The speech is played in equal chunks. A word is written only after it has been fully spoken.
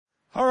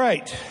All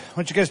right. Why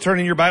don't you guys turn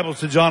in your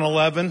Bibles to John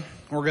 11.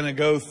 We're going to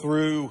go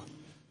through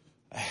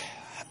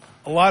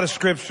a lot of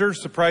scripture,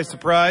 surprise,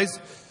 surprise,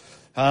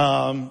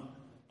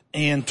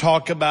 and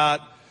talk about,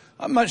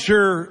 I'm not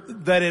sure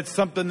that it's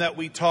something that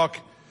we talk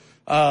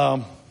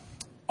often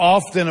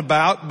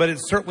about, but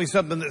it's certainly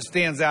something that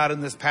stands out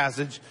in this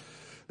passage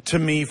to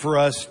me for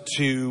us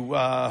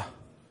to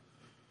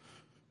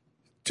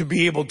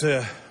be able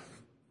to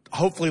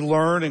hopefully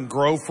learn and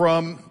grow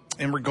from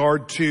in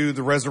regard to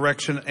the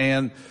resurrection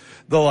and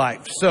the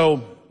life.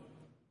 So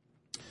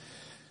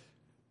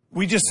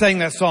we just sang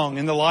that song,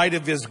 in the light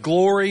of his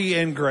glory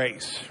and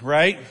grace,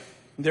 right?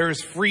 There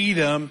is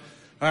freedom,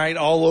 right,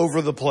 all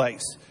over the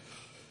place.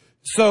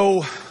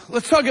 So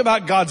let's talk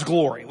about God's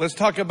glory. Let's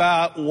talk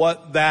about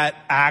what that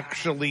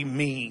actually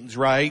means,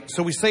 right?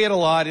 So we say it a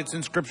lot. It's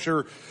in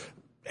scripture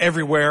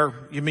everywhere.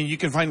 I mean, you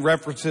can find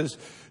references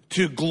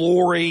to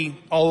glory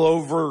all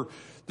over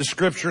the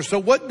scripture. So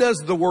what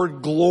does the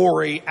word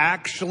glory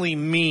actually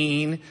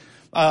mean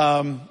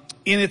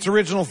in its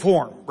original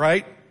form,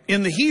 right?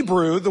 In the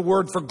Hebrew, the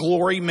word for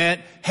glory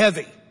meant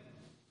heavy,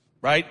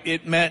 right?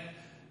 It meant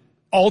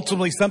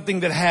ultimately something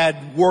that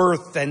had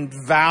worth and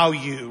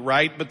value,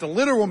 right? But the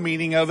literal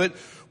meaning of it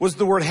was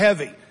the word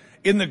heavy.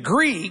 In the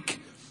Greek,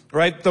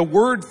 right, the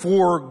word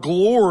for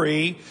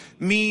glory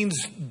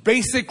means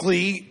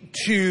basically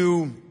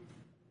to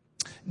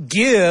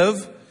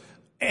give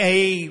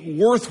a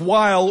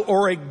worthwhile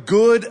or a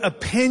good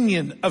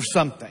opinion of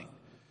something,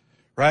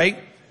 right?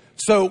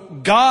 So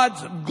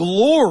God's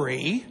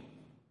glory,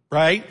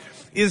 right,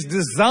 is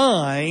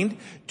designed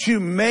to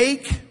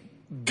make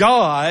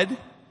God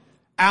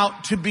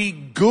out to be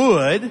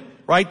good,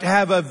 right, to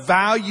have a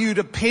valued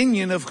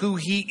opinion of who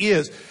he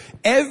is.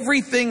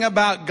 Everything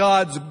about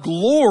God's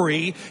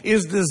glory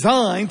is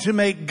designed to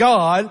make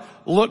God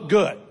look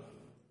good.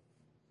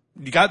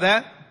 You got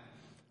that?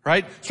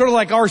 Right? Sort of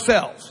like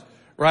ourselves,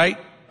 right?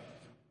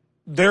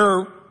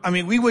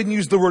 We wouldn't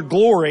use the word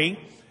glory,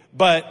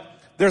 but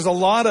there's a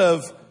lot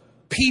of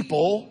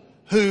people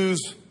whose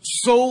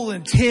sole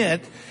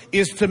intent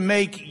is to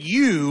make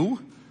you,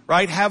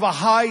 right, have a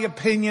high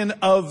opinion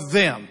of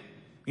them.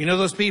 You know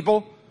those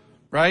people,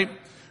 right?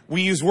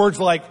 We use words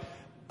like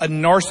a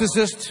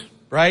narcissist,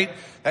 right?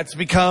 That's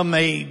become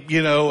a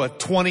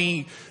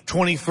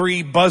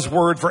 2023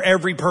 buzzword for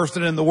every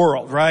person in the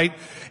world, right?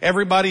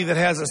 Everybody that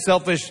has a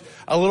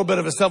little bit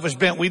of a selfish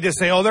bent, we just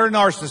say, oh, they're a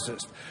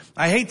narcissist.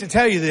 I hate to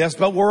tell you this,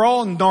 but we're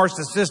all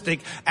narcissistic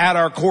at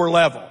our core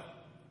level,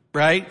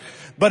 right?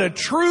 But a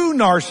true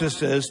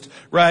narcissist,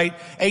 right?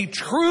 A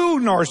true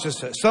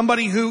narcissist,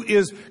 somebody who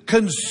is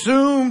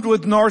consumed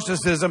with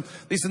narcissism.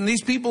 Listen,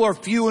 these people are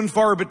few and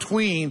far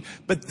between,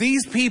 but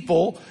these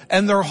people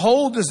and their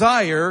whole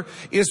desire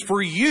is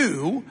for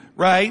you,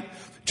 right,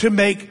 to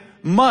make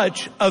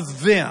much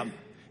of them.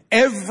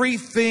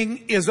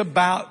 Everything is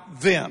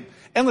about them.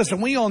 And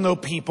listen, we all know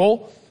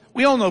people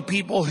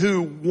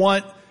who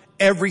want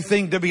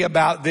everything to be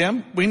about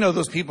them. We know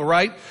those people,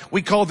 right?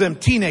 We call them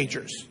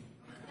teenagers.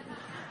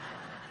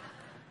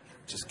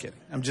 Just kidding.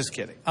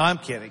 I'm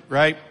kidding,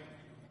 right?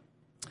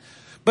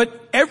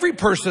 But every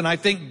person, I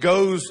think,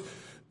 goes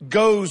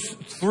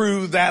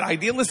through that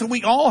idea. Listen,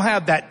 we all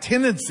have that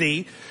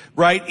tendency,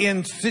 right,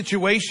 in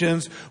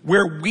situations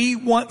where we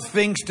want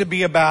things to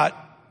be about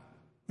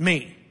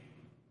me.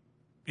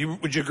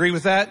 Would you agree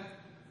with that?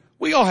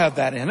 We all have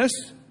that in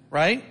us,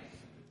 right?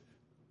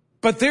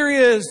 But there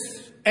is,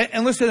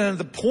 and listen, and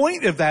the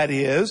point of that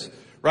is,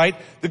 right,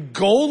 the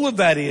goal of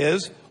that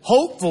is,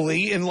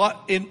 hopefully,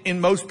 in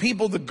most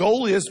people, the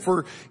goal is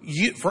for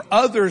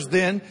others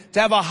then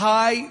to have a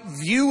high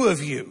view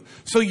of you.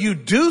 So you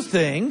do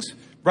things,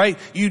 right?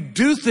 You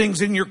do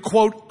things in your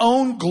quote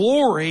own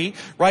glory,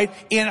 right?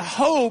 In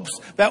hopes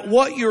that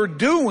what you're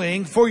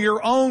doing for your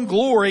own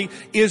glory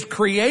is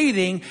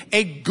creating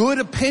a good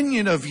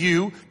opinion of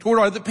you toward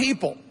other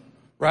people,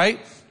 right?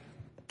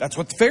 That's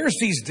what the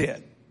Pharisees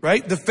did.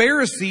 Right? The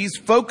Pharisees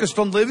focused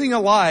on living a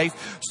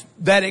life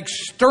that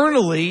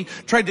externally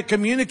tried to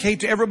communicate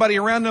to everybody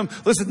around them.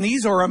 Listen,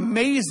 these are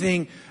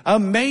amazing,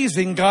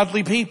 amazing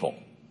godly people.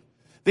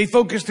 They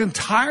focused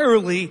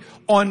entirely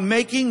on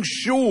making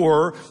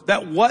sure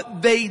that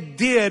what they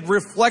did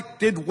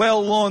reflected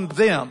well on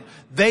them.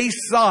 They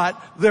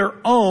sought their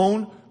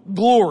own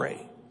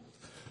glory.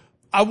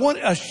 I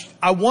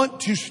want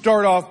to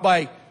start off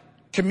by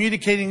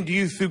communicating to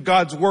you through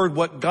God's word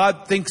what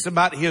God thinks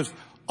about his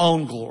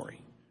own glory.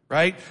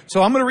 Right?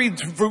 So I'm going to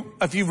read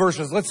a few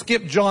verses. Let's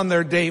skip John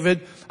there,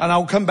 David, and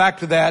I'll come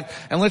back to that.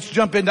 And let's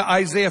jump into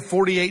Isaiah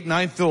 48,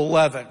 9 through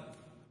 11.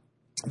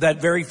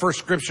 That very first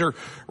scripture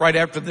right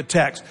after the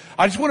text.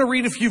 I just want to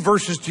read a few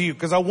verses to you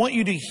because I want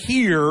you to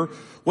hear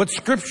what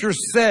scripture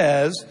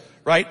says,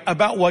 right,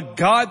 about what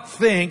God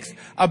thinks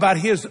about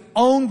his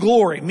own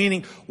glory.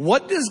 Meaning,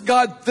 what does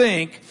God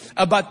think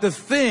about the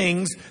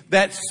things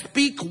that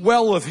speak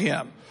well of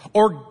him?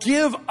 Or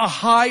give a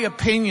high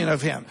opinion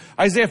of him.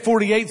 Isaiah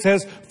 48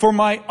 says, for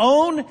my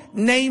own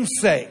name's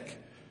sake,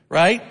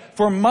 right?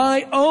 For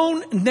my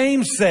own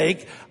name's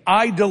sake,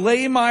 I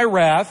delay my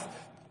wrath.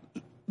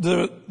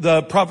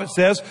 the prophet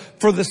says,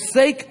 for the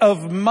sake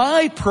of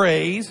my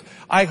praise,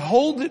 I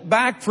hold it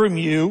back from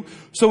you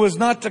so as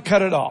not to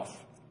cut it off.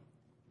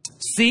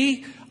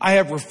 See, I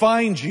have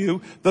refined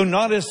you, though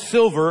not as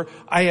silver,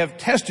 I have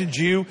tested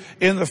you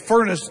in the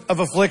furnace of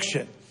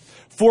affliction.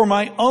 For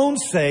my own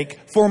sake,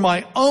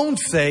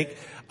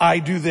 I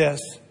do this.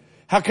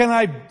 How can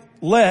I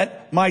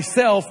let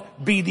myself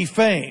be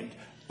defamed?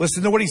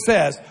 Listen to what he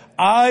says.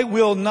 I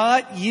will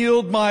not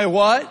yield my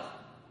what?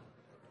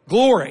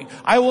 Glory.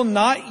 I will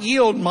not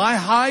yield my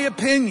high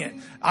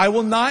opinion. I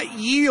will not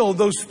yield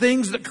those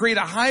things that create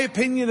a high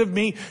opinion of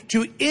me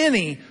to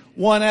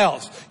anyone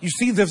else. You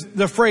see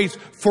the phrase,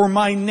 for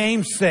my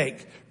name's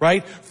sake,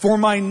 right? For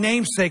my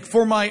name's sake,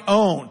 for my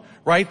own,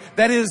 right?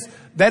 That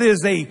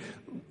is a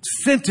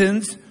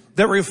sentence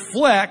that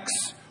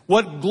reflects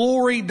what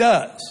glory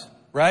does,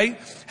 right?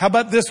 How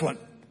about this one?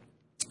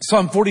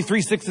 Psalm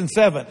 43, 6 and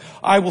 7.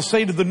 I will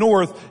say to the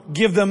north,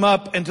 give them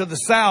up, and to the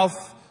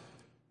south,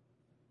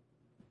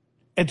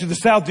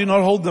 do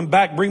not hold them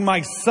back. Bring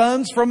my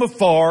sons from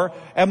afar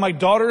and my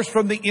daughters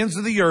from the ends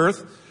of the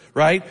earth,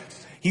 right?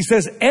 He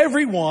says,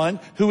 everyone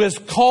who is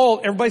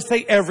called, everybody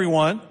say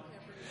everyone.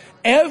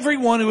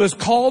 Everyone who is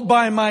called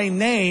by my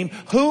name,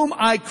 whom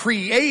I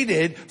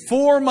created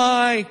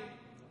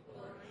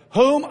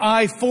whom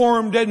I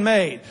formed and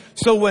made.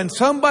 So when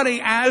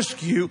somebody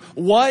asks you,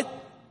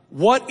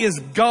 what is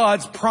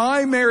God's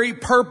primary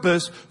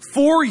purpose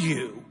for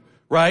you,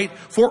 right?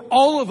 For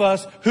all of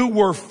us who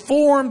were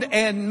formed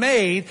and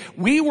made,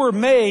 we were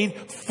made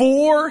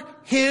for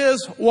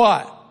His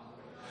what?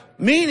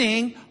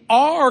 Meaning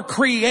our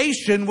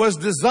creation was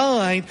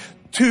designed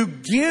to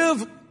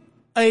give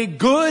a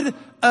good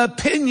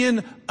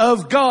opinion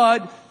of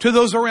God to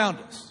those around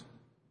us.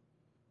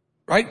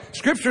 Right?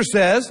 Scripture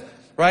says,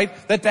 right,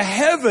 that the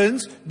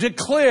heavens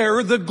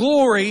declare the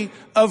glory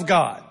of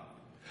God.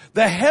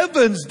 The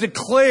heavens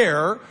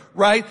declare,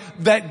 right,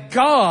 that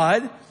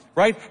God,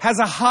 right, has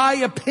a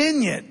high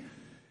opinion.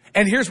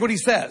 And here's what he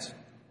says.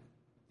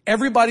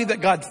 Everybody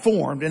that God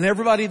formed and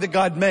everybody that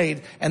God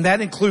made, and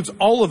that includes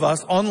all of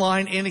us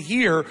online and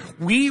here,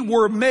 we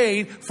were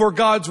made for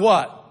God's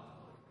what?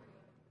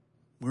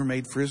 We were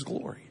made for His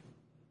glory.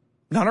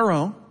 Not our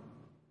own.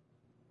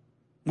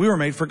 We were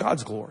made for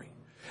God's glory.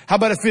 How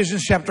about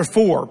Ephesians chapter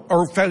 4,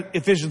 or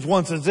Ephesians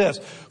 1 says this,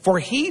 for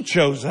He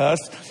chose us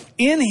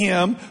in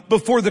Him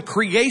before the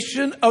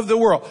creation of the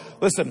world.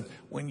 Listen,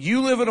 when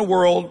you live in a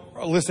world,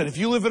 if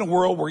you live in a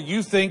world where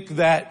you think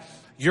that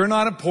you're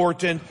not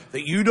important,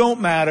 that you don't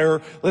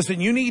matter, listen,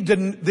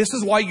 this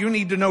is why you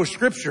need to know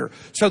Scripture.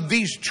 So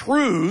these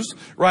truths,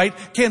 right,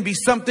 can be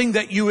something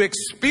that you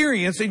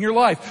experience in your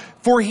life.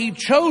 For He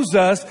chose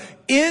us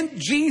in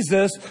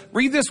Jesus,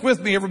 read this with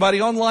me,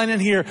 everybody, online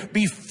and here,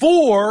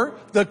 before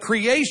the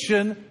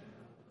creation.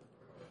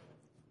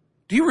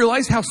 Do you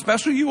realize how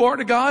special you are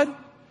to God?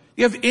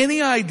 You have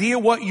any idea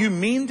what you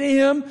mean to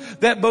Him?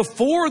 That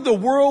before the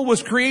world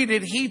was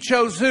created, He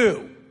chose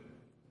who?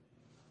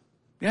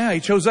 Yeah, He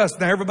chose us.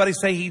 Now everybody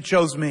say, He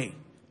chose me.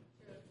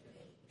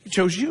 He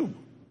chose you.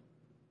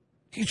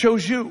 He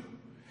chose you.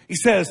 He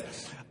says,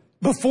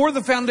 before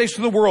the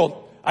foundation of the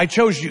world, I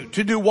chose you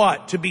to do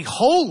what? To be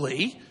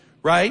holy,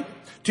 right?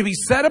 To be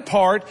set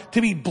apart,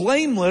 to be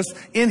blameless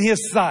in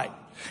His sight.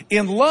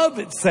 In love,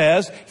 it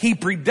says, He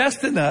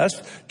predestined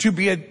us to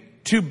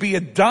be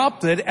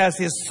adopted as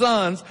His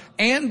sons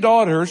and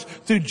daughters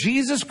through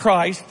Jesus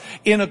Christ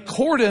in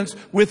accordance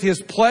with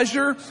His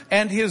pleasure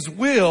and His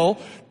will,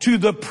 to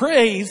the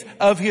praise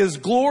of His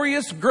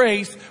glorious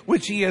grace,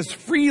 which He has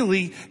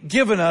freely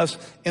given us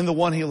in the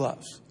one He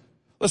loves.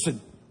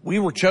 Listen, we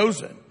were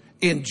chosen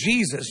in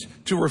Jesus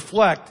to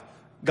reflect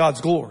God's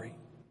glory.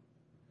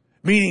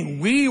 Meaning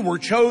we were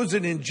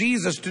chosen in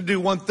Jesus to do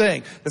one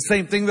thing. The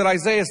same thing that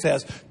Isaiah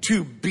says.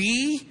 To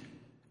be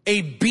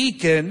a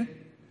beacon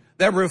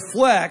that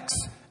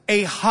reflects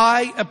a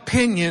high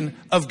opinion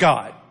of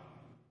God.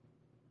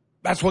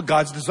 That's what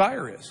God's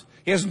desire is.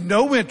 He has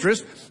no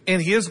interest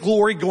in His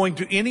glory going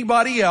to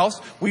anybody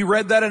else. We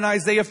read that in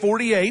Isaiah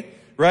 48,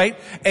 right?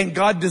 And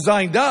God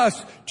designed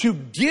us to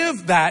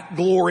give that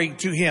glory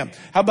to Him.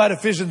 How about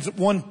Ephesians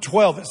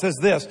 1:12? It says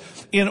this,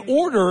 in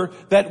order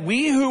that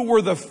we who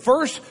were the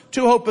first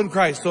to hope in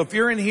Christ. So if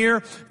you're in here,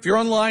 if you're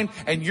online,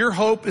 and your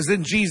hope is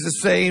in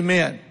Jesus, say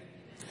amen.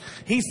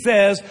 He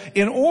says,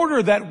 in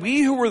order that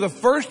we who were the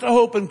first to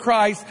hope in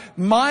Christ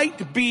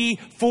might be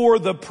for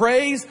the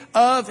praise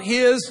of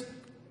His.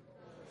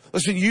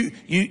 Listen,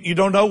 you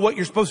don't know what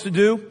you're supposed to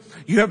do.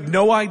 You have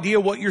no idea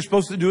what you're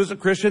supposed to do as a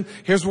Christian.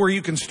 Here's where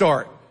you can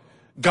start.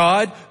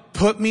 God,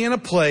 put me in a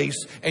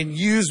place and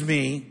use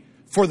me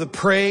for the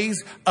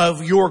praise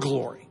of your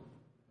glory.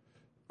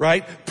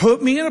 Right?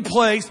 Put me in a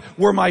place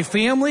where my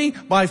family,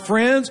 my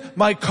friends,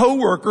 my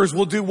coworkers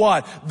will do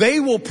what?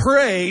 They will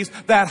praise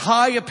that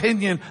high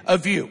opinion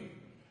of you.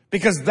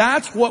 Because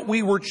that's what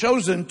we were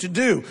chosen to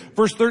do.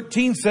 Verse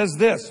 13 says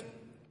this,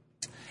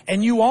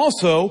 And you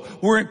also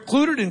were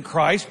included in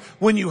Christ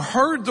when you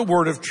heard the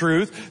word of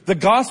truth, the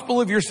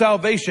gospel of your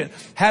salvation.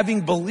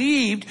 Having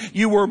believed,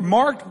 you were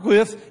marked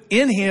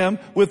in him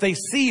with a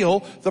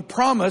seal, the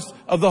promise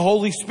of the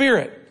Holy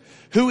Spirit,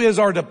 who is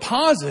our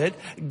deposit,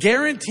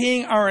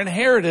 guaranteeing our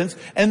inheritance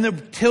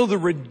until the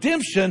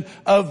redemption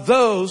of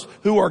those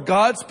who are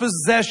God's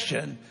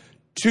possession,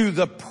 to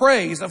the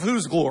praise of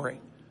whose glory?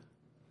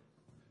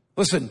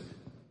 Listen,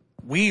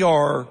 we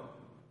are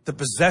the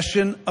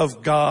possession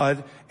of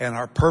God, and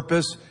our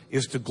purpose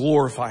is to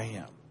glorify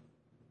him.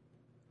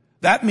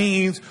 That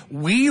means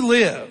we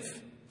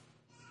live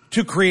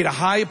to create a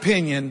high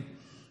opinion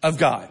of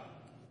God.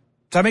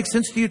 Does that make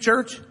sense to you,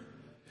 church?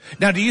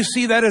 Now, do you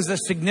see that as a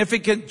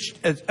significant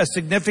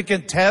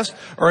test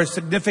or a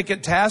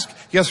significant task?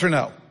 Yes or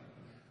no?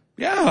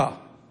 Yeah,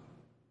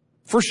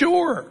 for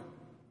sure.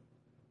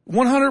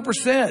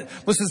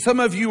 100%. Listen, some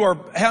of you are,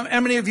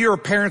 how many of you are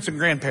parents and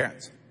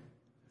grandparents?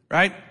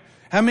 Right?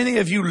 How many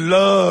of you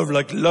love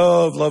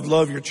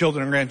your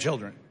children and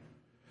grandchildren?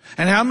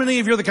 And how many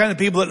of you are the kind of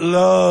people that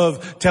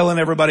love telling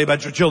everybody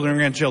about your children and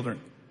grandchildren?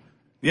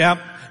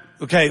 Yeah.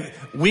 Okay.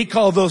 We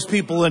call those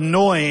people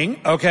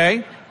annoying.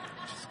 Okay.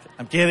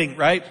 I'm kidding,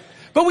 right?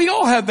 But we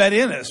all have that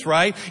in us,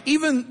 right?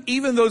 Even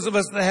those of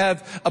us that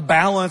have a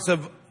balance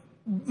of,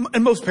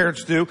 and most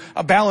parents do,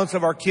 a balance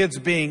of our kids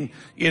being,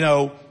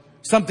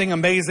 something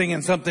amazing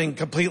and something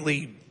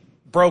completely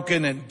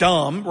broken and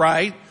dumb,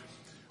 right?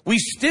 We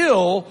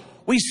still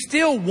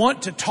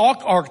want to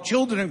talk our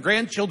children and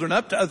grandchildren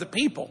up to other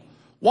people.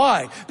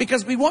 Why?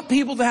 Because we want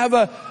people to have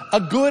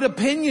a good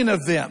opinion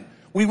of them.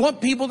 We want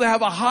people to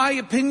have a high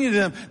opinion of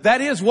them. That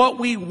is what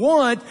we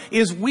want,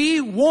 is we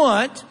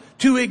want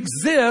to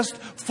exist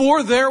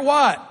for their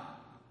what?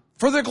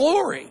 For their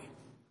glory.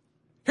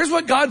 Here's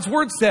what God's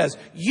word says.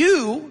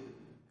 You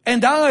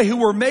and I, who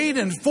were made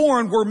and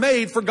formed, were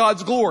made for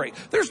God's glory.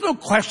 There's no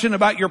question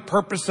about your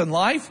purpose in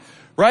life,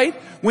 right?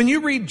 When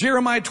you read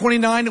Jeremiah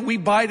 29, and we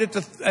buy it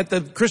at the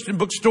Christian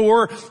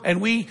bookstore,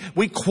 and we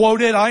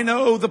quote it, I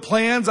know the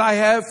plans I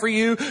have for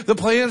you, the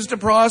plans to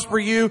prosper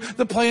you,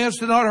 the plans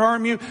to not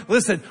harm you.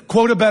 Listen,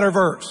 quote a better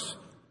verse,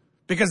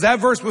 because that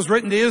verse was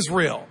written to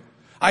Israel.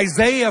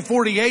 Isaiah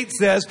 48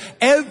 says,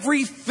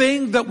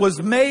 everything that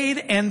was made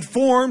and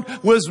formed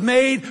was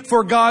made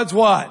for God's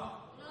what?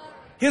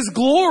 His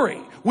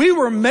glory. We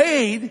were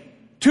made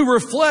to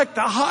reflect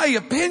a high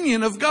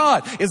opinion of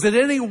God. Is it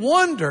any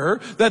wonder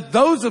that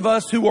those of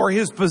us who are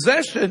his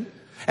possession,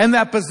 and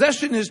that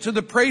possession is to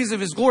the praise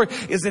of his glory,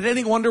 is it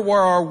any wonder why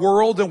our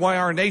world and why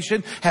our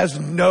nation has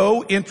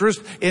no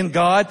interest in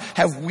God?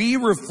 Have we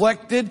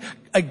reflected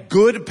a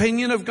good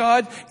opinion of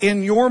God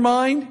in your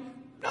mind?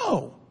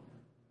 No.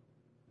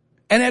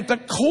 And at the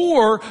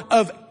core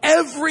of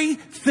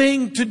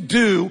everything to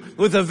do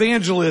with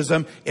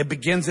evangelism, it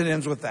begins and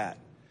ends with that.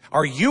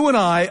 Are you and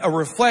I a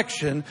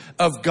reflection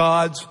of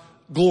God's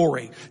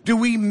glory? Do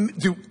we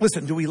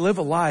live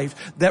a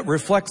life that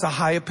reflects a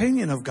high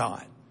opinion of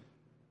God?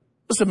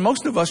 Listen,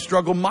 most of us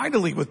struggle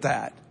mightily with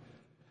that,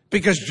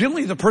 because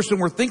generally the person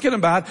we're thinking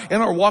about in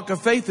our walk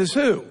of faith is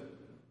who?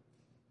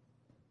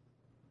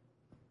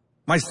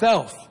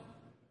 Myself.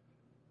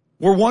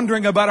 We're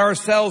wondering about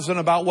ourselves and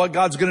about what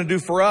God's going to do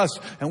for us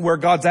and where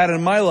God's at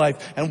in my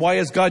life and why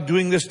is God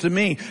doing this to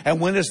me, and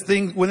when is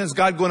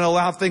God going to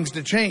allow things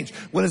to change?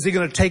 When is he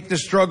going to take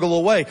this struggle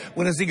away?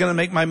 When is he going to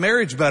make my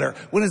marriage better?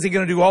 When is he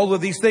going to do all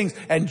of these things?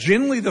 And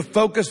generally the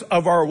focus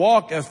of our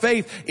walk of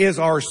faith is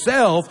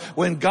ourselves,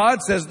 when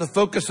God says the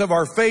focus of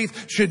our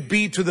faith should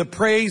be to the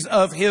praise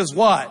of his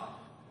what?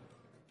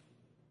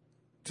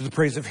 To the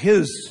praise of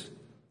his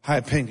high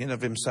opinion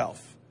of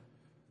himself.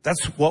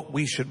 That's what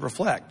we should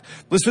reflect.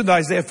 Listen to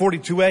Isaiah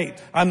 42:8.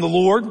 I'm the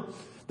Lord.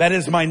 That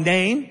is my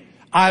name.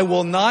 I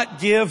will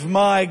not give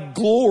my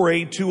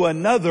glory to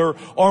another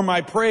or my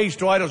praise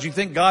to idols. You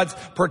think God's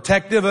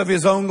protective of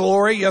his own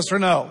glory? Yes or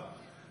no?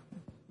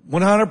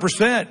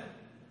 100%.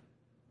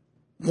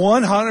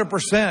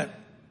 100%.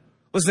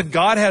 Listen,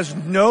 God has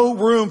no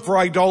room for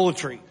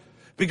idolatry,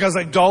 because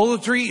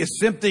idolatry is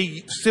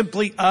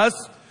simply us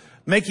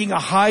making a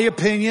high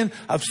opinion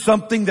of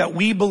something that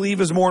we believe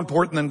is more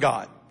important than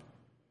God.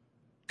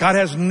 God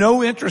has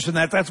no interest in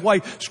that. That's why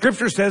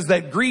Scripture says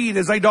that greed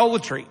is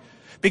idolatry.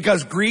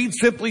 Because greed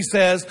simply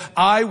says,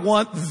 I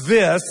want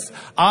this,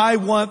 I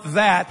want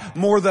that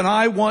more than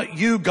I want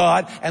you,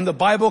 God. And the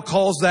Bible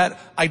calls that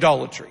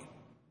idolatry.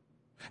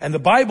 And the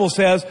Bible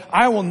says,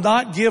 I will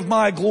not give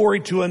my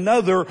glory to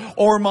another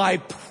or my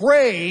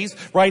praise,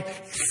 right?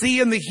 See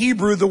in the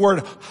Hebrew the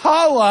word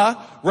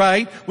hala,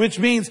 right? Which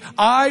means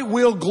I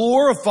will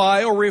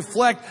glorify or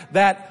reflect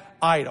that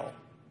idol.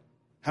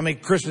 How many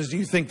Christians do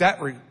you think that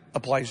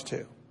applies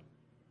to?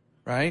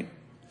 Right?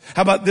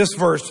 How about this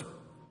verse?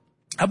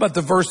 How about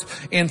the verse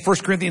in 1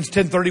 Corinthians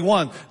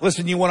 10:31?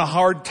 Listen, you want a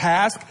hard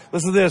task?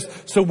 Listen to this.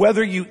 So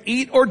whether you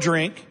eat or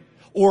drink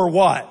or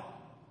what?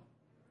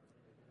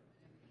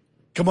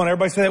 Come on,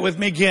 everybody say that with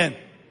me again.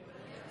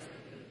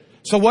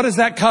 So what does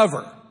that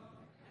cover?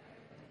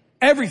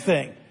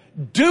 Everything.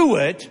 Do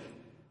it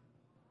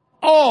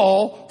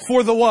all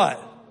for the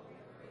what?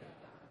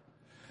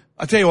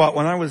 I'll tell you what,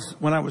 when I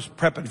was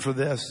prepping for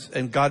this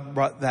and God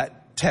brought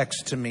that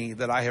text to me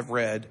that I have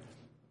read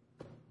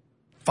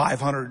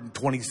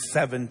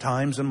 527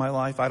 times in my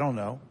life, I don't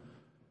know.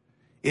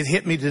 It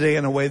hit me today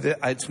in a way that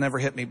it's never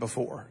hit me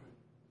before.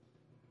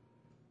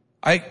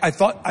 I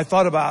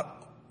thought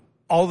about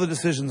all the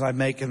decisions I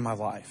make in my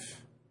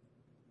life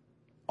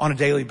on a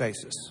daily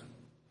basis.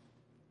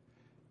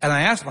 And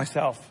I asked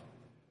myself,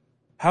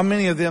 how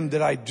many of them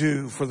did I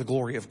do for the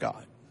glory of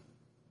God?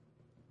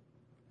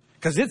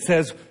 Because it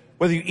says,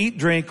 whether you eat,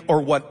 drink,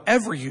 or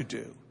whatever you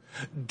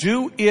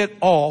do it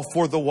all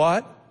for the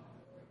what?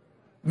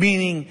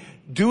 Meaning,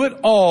 do it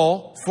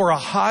all for a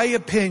high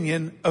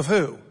opinion of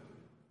who?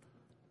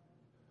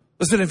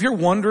 Listen, if you're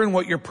wondering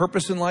what your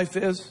purpose in life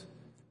is,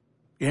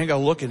 you ain't got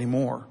to look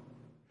anymore.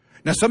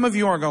 Now, some of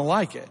you aren't going to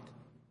like it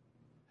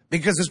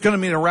because it's going to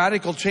mean a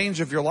radical change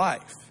of your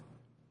life.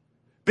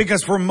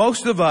 Because for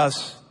most of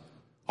us,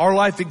 our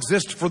life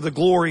exists for the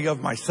glory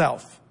of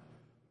myself.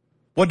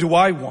 What do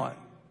I want?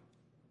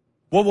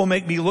 What will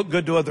make me look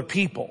good to other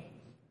people?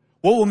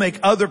 What will make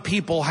other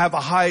people have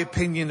a high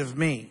opinion of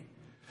me?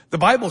 The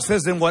Bible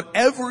says, in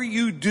whatever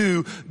you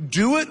do,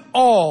 do it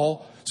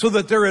all so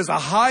that there is a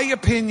high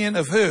opinion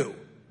of who?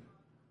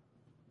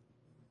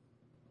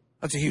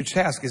 That's a huge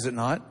task, is it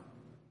not?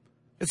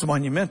 It's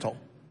monumental.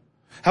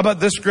 How about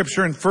this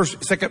scripture in 2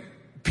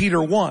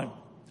 Peter 1?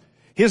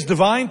 His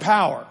divine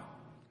power,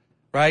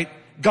 right?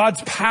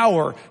 God's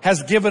power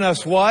has given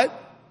us what?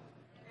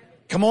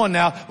 Come on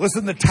now.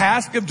 Listen, the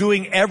task of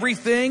doing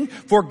everything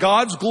for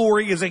God's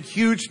glory is a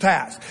huge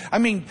task. I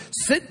mean,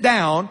 sit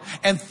down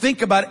and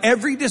think about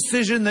every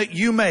decision that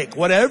you make,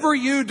 whatever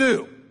you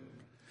do,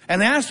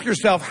 and ask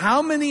yourself,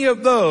 how many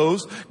of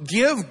those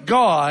give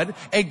God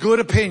a good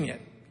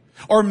opinion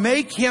or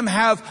make him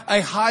have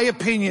a high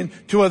opinion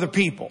to other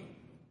people?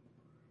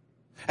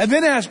 And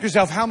then ask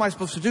yourself, how am I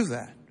supposed to do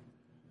that?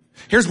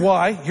 Here's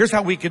why. Here's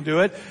how we can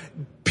do it.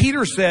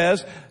 Peter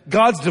says,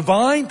 God's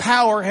divine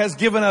power has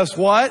given us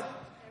what?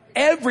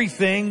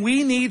 Everything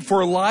we need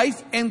for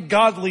life and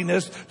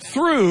godliness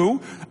through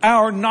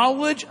our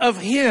knowledge of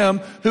him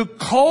who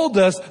called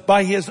us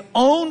by his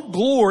own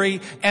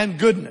glory and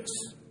goodness.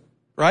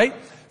 Right?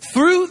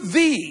 Through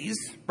these,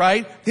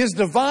 right, his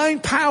divine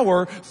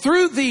power,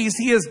 through these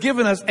he has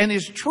given us, and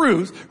his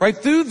truth, right,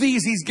 through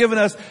these he's given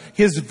us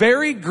his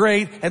very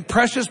great and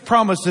precious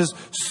promises,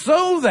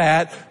 so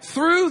that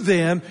through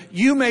them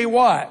you may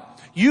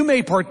what? You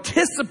may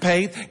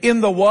participate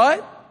in the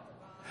what?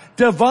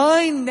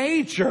 Divine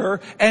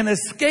nature and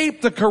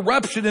escape the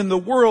corruption in the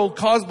world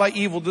caused by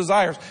evil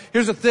desires.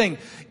 Here's the thing.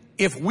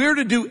 If we're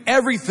to do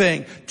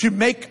everything to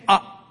make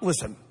up,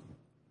 listen,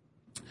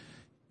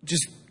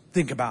 just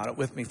think about it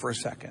with me for a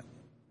second.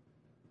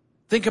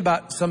 Think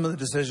about some of the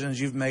decisions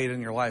you've made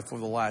in your life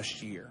over the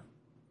last year.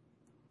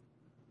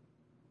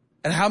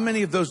 And how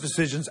many of those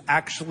decisions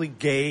actually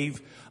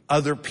gave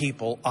other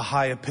people a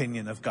high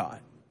opinion of God?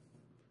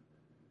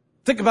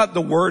 Think about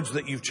the words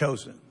that you've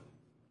chosen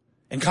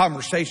in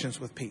conversations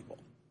with people,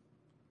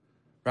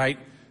 right?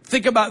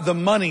 Think about the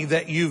money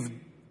that you've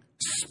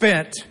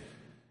spent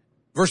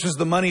versus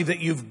the money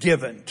that you've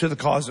given to the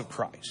cause of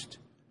Christ.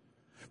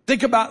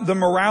 Think about the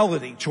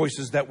morality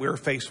choices that we're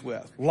faced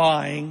with.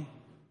 Lying,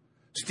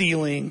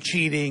 stealing,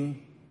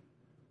 cheating.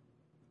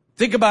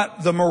 Think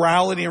about the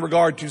morality in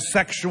regard to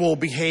sexual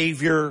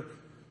behavior,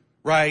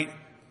 right?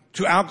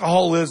 To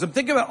alcoholism.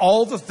 Think about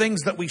all the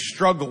things that we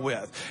struggle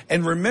with.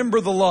 And remember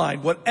the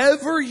line,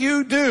 whatever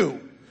you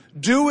do,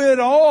 do it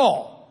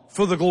all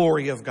for the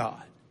glory of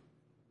God.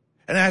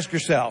 And ask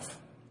yourself,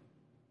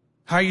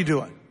 how are you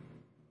doing?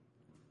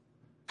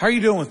 How are you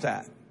doing with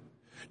that?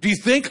 Do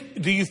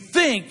you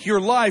think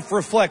your life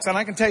reflects, and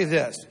I can tell you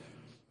this,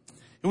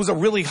 it was a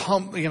really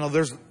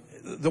there's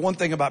the one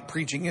thing about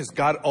preaching is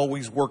God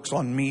always works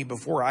on me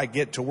before I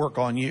get to work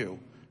on you,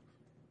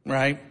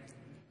 right?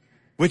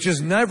 Which is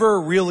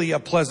never really a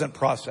pleasant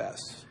process.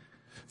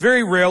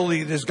 Very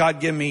rarely does God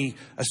give me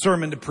a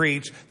sermon to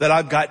preach that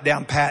I've got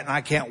down pat and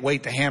I can't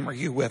wait to hammer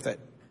you with it.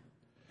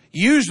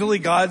 Usually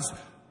God's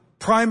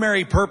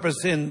primary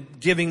purpose in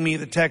giving me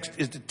the text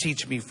is to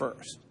teach me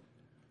first.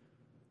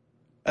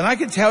 And I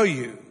can tell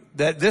you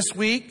that this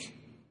week,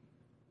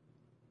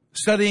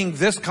 studying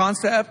this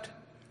concept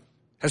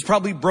has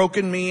probably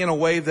broken me in a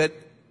way that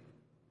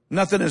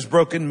nothing has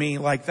broken me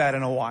like that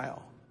in a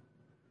while.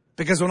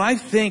 Because when I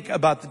think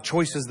about the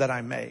choices that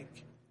I make,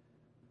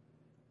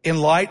 in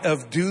light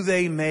of do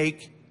they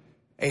make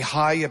a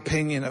high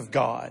opinion of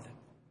God,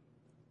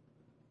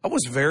 I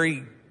was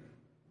very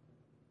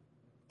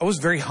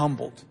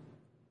humbled.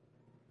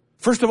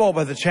 First of all,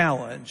 by the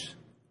challenge.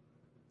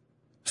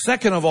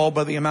 Second of all,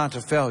 by the amount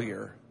of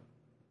failure.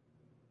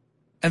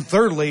 And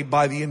thirdly,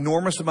 by the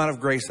enormous amount of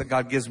grace that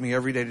God gives me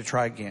every day to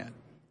try again.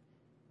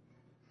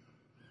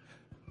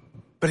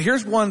 But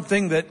here's one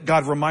thing that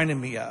God reminded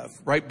me of,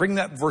 right? Bring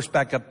that verse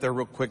back up there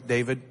real quick,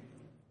 David.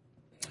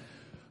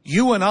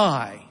 You and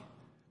I,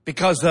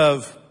 because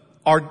of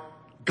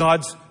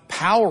God's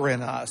power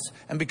in us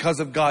and because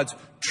of God's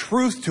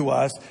truth to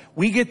us,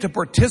 we get to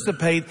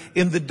participate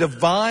in the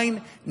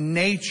divine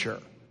nature.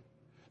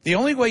 The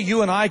only way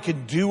you and I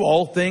can do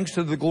all things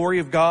to the glory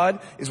of God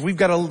is we've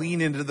got to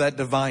lean into that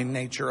divine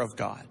nature of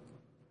God.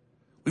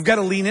 We've got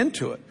to lean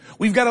into it.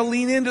 We've got to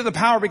lean into the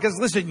power because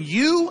listen,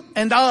 you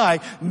and I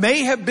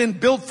may have been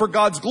built for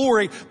God's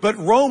glory, but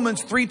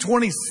Romans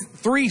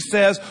 3:23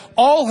 says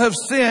all have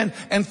sinned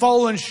and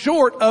fallen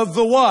short of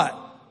the what?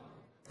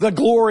 The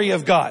glory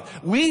of God.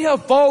 We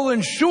have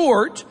fallen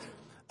short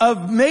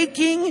of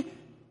making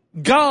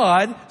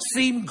God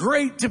seem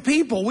great to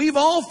people. We've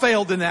all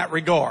failed in that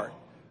regard,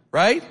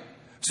 right?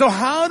 So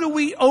how do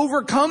we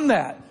overcome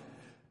that?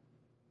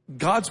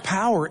 God's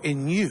power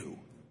in you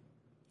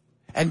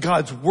and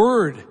God's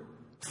word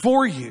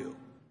for you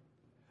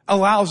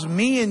allows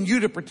me and you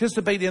to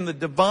participate in the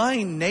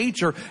divine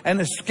nature and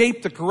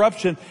escape the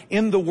corruption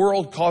in the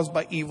world caused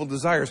by evil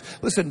desires.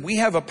 Listen, we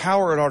have a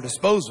power at our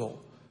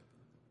disposal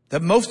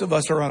that most of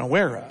us are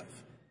unaware of.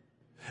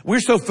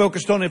 We're so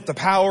focused on if the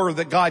power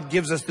that God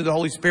gives us through the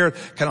Holy Spirit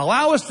can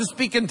allow us to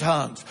speak in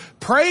tongues,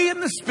 pray in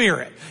the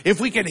Spirit,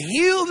 if we can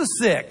heal the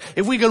sick,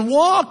 if we can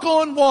walk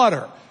on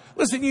water.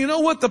 Listen, you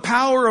know what the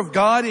power of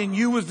God in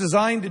you was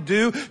designed to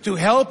do? To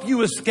help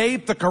you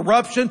escape the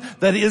corruption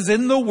that is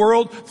in the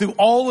world through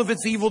all of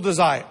its evil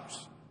desires.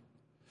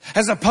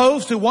 As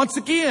opposed to, once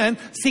again,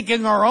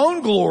 seeking our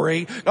own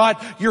glory.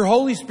 God, your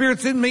Holy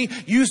Spirit's in me.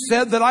 You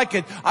said that I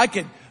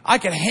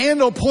could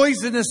handle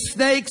poisonous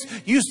snakes.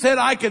 You said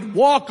I could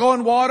walk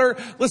on water.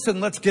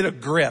 Listen, let's get a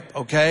grip,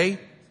 okay?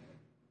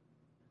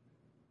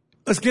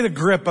 Let's get a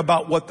grip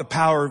about what the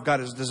power of God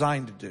is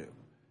designed to do.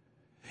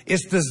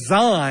 It's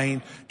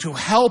designed to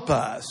help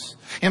us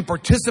in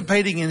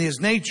participating in His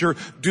nature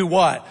do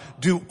what?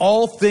 Do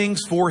all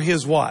things for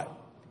His what?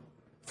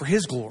 For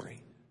His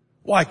glory.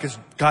 Why? Because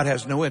God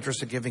has no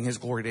interest in giving His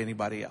glory to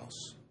anybody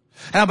else.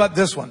 How about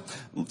this one?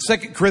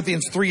 2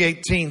 Corinthians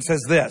 3:18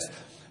 says this.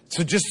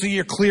 So just so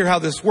you're clear how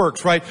this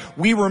works, right?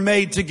 We were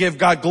made to give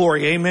God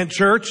glory. Amen,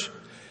 church?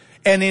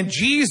 And in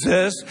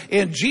Jesus,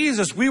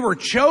 we were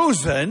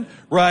chosen,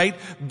 right,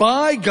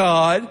 by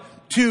God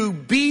to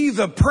be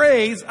the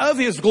praise of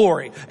His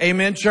glory.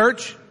 Amen,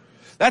 church?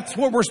 That's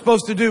what we're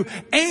supposed to do.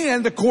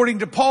 And according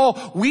to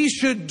Paul, we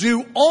should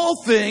do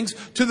all things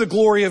to the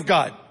glory of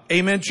God.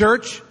 Amen,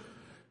 church?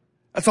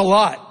 That's a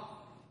lot.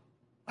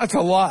 That's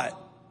a lot.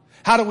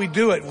 How do we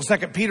do it? Well,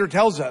 2 Peter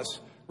tells us,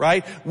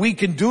 right? We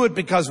can do it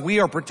because we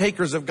are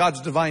partakers of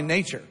God's divine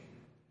nature.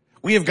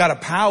 We have got a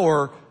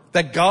power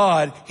that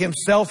God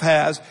Himself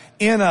has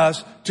in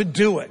us to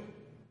do it.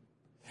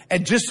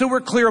 And just so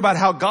we're clear about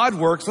how God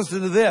works, listen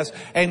to this.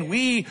 And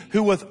we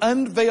who with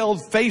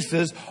unveiled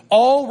faces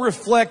all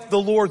reflect the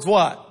Lord's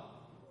what?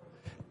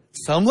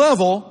 Some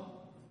level,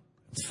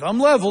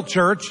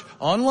 church,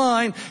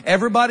 online,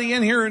 everybody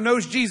in here who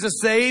knows Jesus,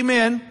 say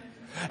amen.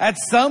 At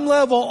some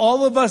level,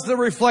 all of us are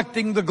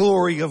reflecting the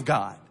glory of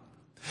God.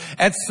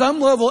 At some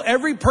level,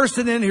 every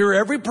person in here,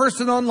 every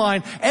person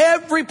online,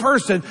 every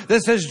person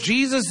that says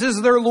Jesus is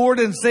their Lord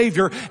and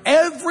Savior,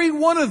 every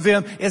one of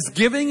them is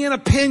giving an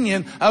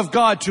opinion of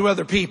God to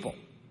other people.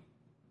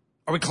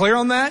 Are we clear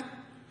on that?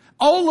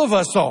 All of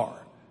us are,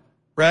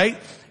 right?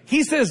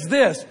 He says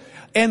this,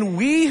 and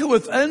we who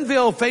with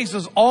unveiled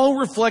faces all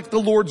reflect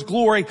the Lord's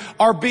glory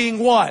are being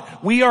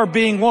what? We are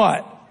being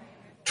what?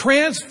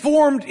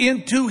 Transformed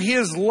into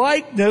His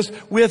likeness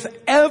with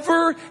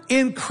ever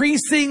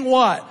increasing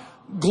what?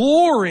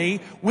 Glory,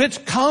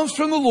 which comes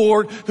from the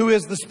Lord who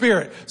is the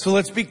Spirit. So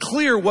let's be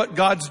clear what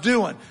God's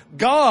doing.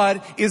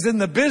 God is in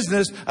the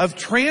business of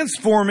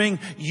transforming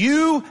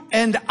you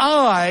and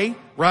I,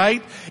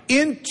 right,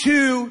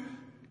 into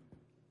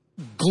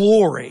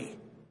glory.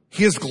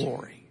 His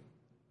glory.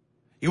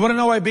 You want to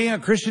know why being a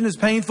Christian is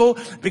painful?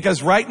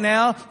 Because right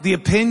now, the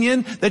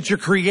opinion that you're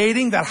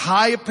creating, that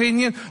high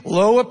opinion,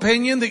 low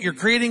opinion that you're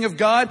creating of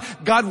God,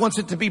 God wants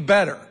it to be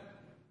better.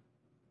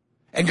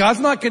 And God's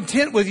not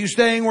content with you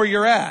staying where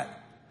you're at.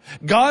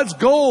 God's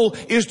goal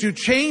is to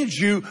change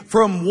you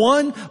from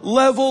one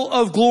level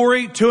of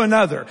glory to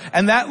another.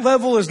 And that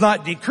level is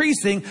not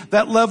decreasing.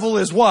 That level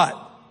is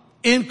what?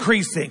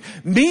 Increasing.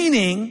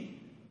 Meaning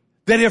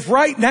that if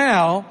right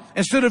now,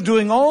 instead of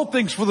doing all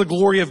things for the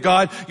glory of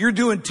God, you're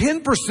doing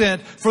 10%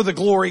 for the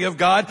glory of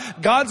God,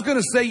 God's going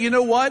to say, you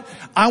know what?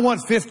 I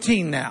want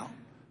 15 now.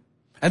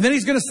 And then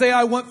He's going to say,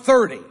 I want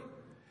 30.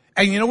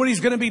 And you know what He's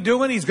going to be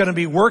doing? He's going to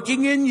be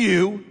working in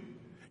you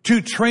to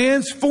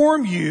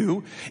transform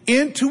you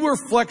into a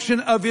reflection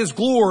of His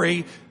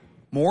glory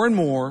more and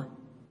more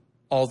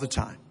all the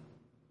time.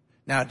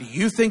 Now, do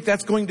you think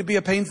that's going to be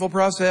a painful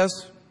process?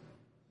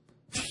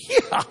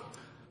 Yeah,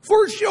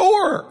 for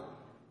sure.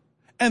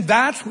 And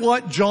that's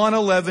what John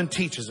 11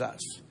 teaches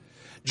us.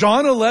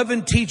 John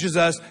 11 teaches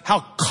us how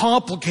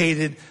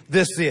complicated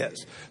this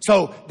is.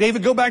 So,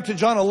 David, go back to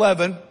John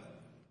 11.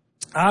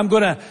 I'm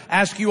going to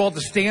ask you all to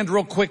stand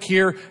real quick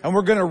here, and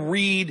we're going to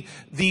read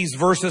these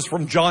verses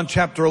from John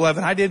chapter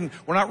 11.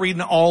 We're not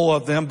reading all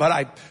of them, but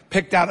I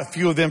picked out a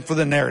few of them for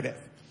the narrative.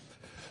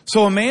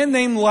 So a man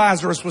named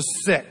Lazarus was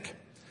sick.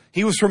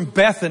 He was from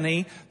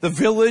Bethany, the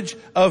village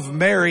of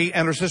Mary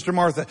and her sister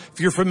Martha. If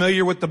you're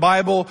familiar with the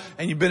Bible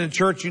and you've been in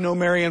church, you know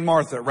Mary and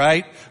Martha,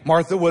 right?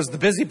 Martha was the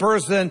busy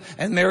person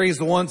and Mary is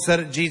the one sat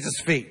at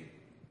Jesus' feet.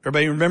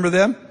 Everybody remember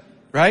them?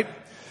 Right?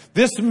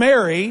 This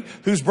Mary,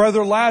 whose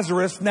brother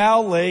Lazarus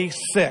now lay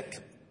sick.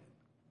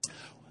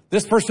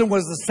 This person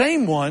was the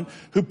same one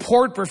who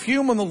poured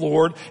perfume on the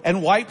Lord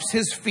and wipes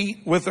his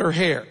feet with her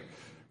hair.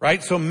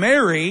 Right? So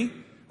Mary,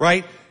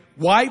 right,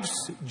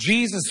 wipes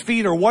Jesus'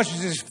 feet or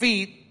washes his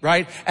feet,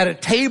 right, at a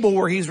table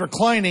where he's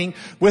reclining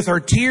with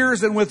her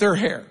tears and with her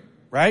hair,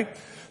 right?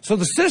 So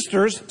the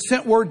sisters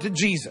sent word to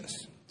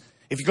Jesus.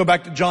 If you go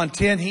back to John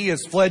 10, he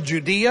has fled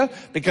Judea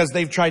because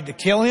they've tried to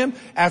kill him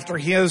after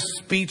his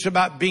speech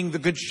about being the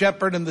good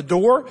shepherd and the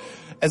door.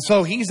 And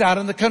so he's out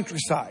in the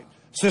countryside.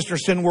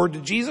 Sisters send word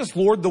to Jesus,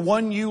 Lord, the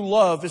one you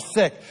love is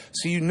sick.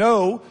 So you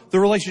know the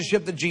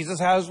relationship that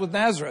Jesus has with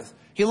Nazareth.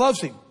 He loves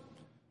him,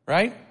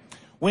 right?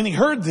 When he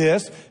heard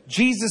this,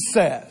 Jesus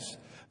says,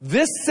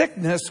 this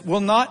sickness will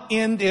not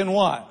end in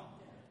what?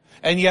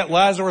 And yet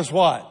Lazarus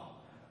what?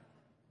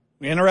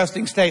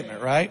 Interesting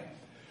statement, right?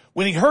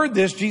 When he heard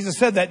this, Jesus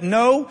said that.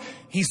 No,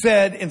 he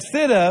said,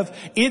 instead of,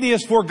 it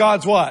is for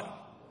God's what?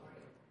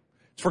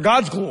 It's for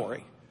God's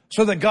glory,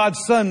 so that God's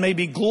Son may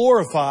be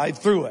glorified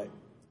through it.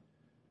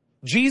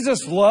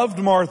 Jesus loved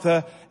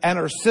Martha and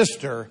her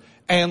sister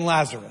and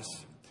Lazarus.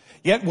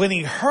 Yet when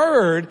he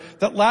heard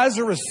that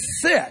Lazarus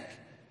was sick,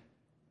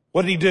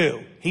 what did he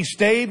do? He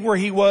stayed where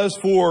he was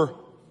for...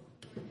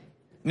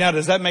 Now,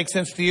 does that make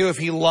sense to you? If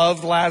he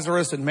loved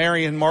Lazarus and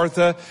Mary and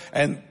Martha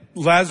and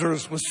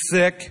Lazarus was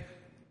sick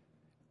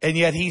and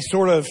yet he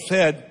sort of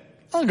said,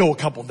 I'll go a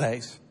couple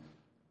days.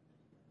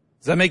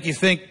 Does that make you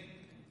think?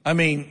 I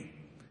mean,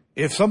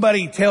 if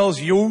somebody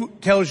tells your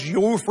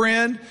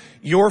friend,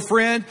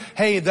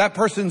 hey, that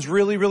person's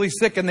really, really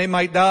sick and they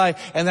might die.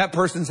 And that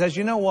person says,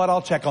 you know what?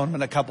 I'll check on them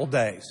in a couple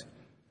days.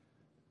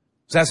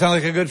 Does that sound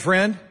like a good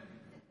friend?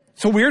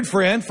 It's a weird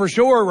friend for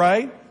sure,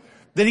 right?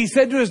 Then he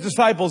said to his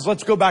disciples,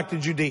 let's go back to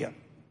Judea.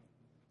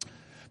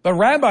 But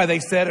Rabbi, they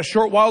said, a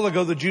short while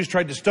ago, the Jews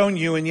tried to stone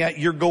you and yet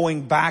you're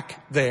going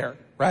back there,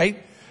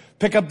 right?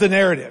 Pick up the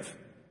narrative.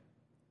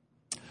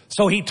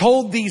 So he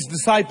told these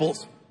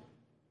disciples,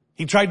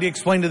 he tried to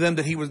explain to them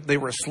that they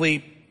were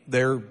asleep.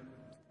 They're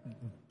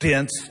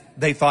dense.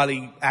 They thought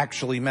he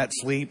actually meant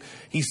sleep.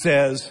 He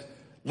says,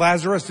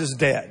 Lazarus is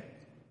dead.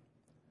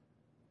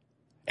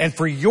 And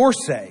for your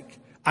sake,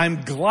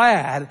 I'm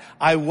glad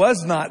I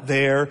was not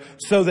there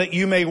so that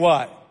you may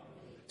what?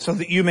 So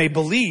that you may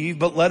believe,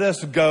 but let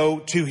us go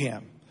to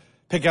him.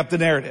 Pick up the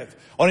narrative.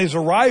 On his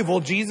arrival,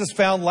 Jesus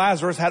found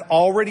Lazarus had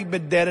already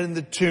been dead in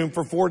the tomb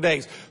for 4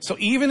 days. So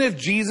even if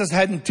Jesus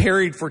hadn't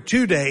tarried for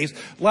 2 days,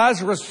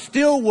 Lazarus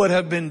still would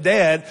have been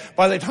dead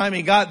by the time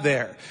he got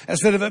there.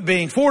 Instead of it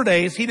being 4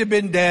 days, he'd have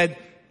been dead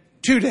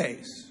 2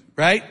 days,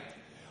 right?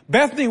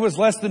 Bethany was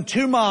less than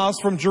 2 miles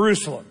from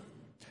Jerusalem.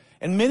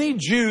 And many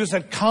Jews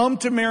had come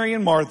to Mary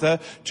and Martha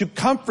to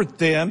comfort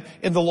them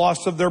in the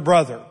loss of their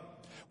brother.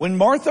 When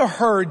Martha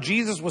heard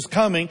Jesus was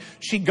coming,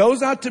 she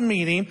goes out to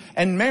meet him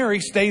and Mary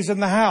stays in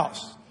the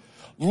house.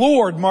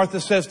 Lord, Martha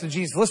says to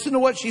Jesus, listen to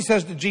what she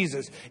says to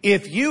Jesus.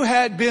 If you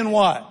had been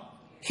what?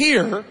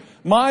 Here,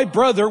 my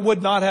brother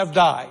would not have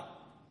died.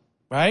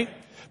 Right?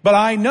 But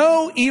I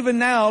know even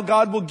now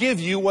God will give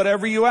you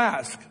whatever you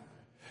ask.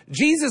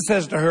 Jesus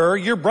says to her,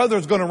 your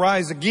brother's going to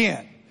rise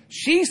again.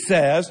 She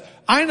says,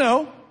 I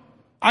know.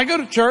 I go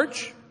to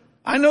church.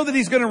 I know that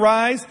he's going to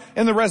rise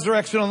in the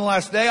resurrection on the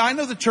last day. I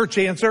know the church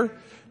answer.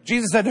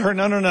 Jesus said to her,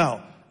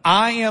 no.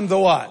 I am the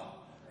what?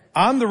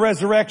 I'm the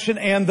resurrection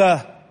and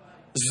the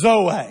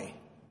Zoe.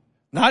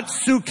 Not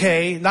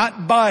Suke,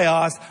 not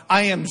Bios.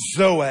 I am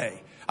Zoe.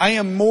 I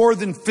am more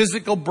than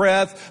physical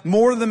breath,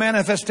 more than the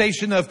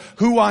manifestation of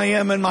who I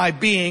am in my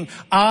being.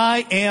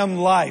 I am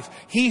life.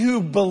 He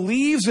who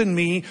believes in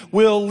me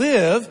will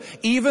live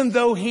even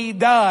though he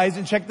dies.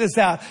 And check this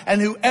out. And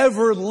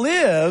whoever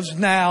lives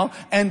now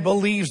and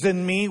believes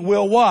in me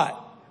will what?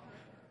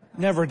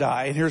 Never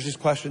die. And here's his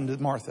question to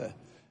Martha.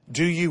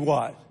 Do you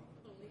what?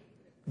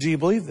 Do you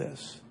believe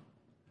this?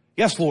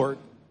 Yes, Lord.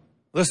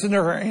 Listen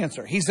to her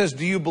answer. He says,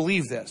 do you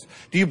believe this?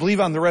 Do you believe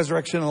on the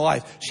resurrection and the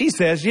life? She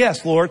says,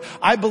 yes, Lord.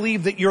 I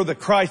believe that you're the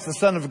Christ, the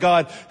Son of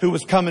God, who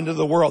was come into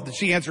the world. Did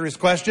she answer his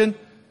question?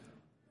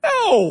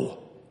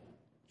 No.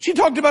 She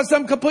talked about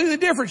something completely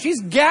different.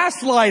 She's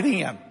gaslighting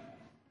him.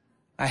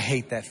 I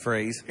hate that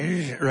phrase,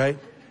 right?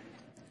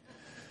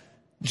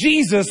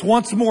 Jesus,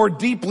 once more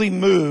deeply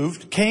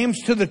moved, came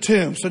to the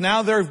tomb. So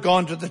now they've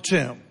gone to the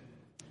tomb.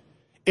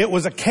 It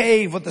was a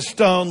cave with a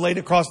stone laid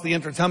across the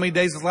entrance. How many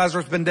days has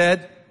Lazarus been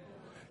dead?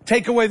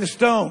 Take away the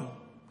stone,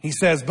 he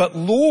says. But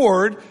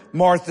Lord,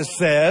 Martha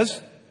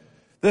says,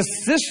 the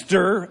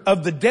sister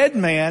of the dead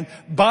man,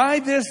 by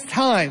this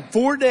time,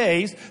 4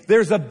 days,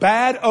 there's a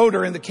bad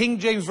odor. In the King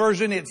James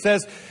Version, it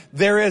says,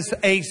 there is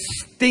a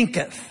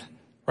stinketh,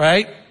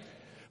 right?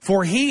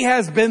 For he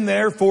has been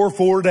there for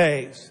 4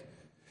 days.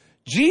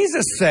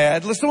 Jesus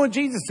said, listen to what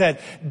Jesus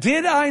said.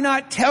 Did I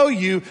not tell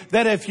you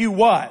that if you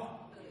what?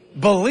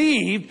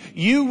 Believed,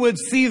 you would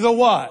see the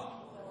what?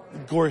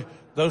 Glory.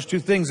 Those two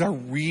things are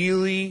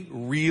really,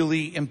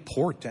 really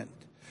important.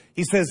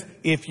 He says,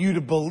 if you'd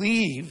have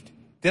believed,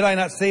 did I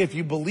not say if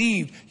you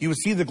believed, you would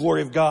see the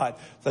glory of God?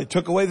 So they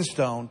took away the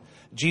stone.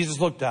 Jesus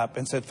looked up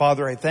and said,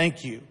 Father, I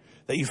thank you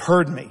that you've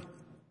heard me.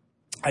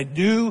 I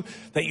knew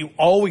that you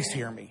always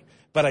hear me,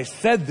 but I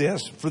said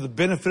this for the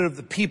benefit of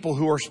the people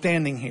who are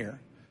standing here,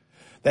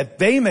 that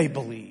they may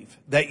believe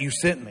that you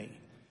sent me.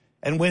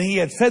 And when he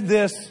had said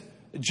this,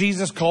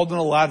 Jesus called in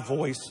a loud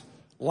voice,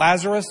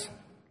 Lazarus,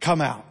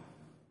 come out.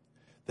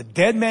 The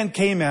dead man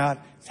came out,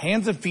 his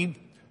hands and feet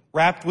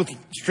wrapped with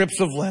strips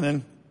of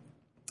linen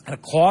and a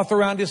cloth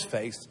around his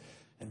face.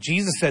 And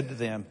Jesus said to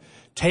them,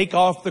 take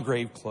off the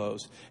grave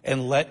clothes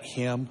and let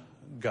him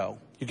go.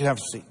 You can have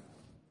a seat.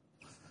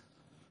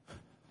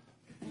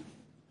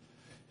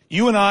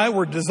 You and I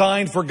were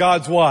designed for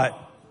God's what?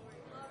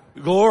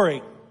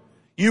 Glory.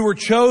 You were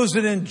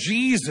chosen in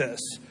Jesus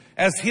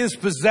as his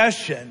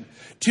possession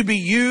to be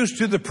used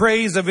to the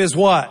praise of his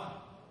what?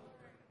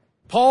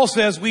 Paul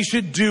says we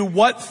should do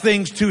what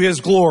things to his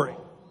glory?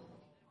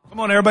 Come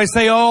on, everybody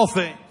say all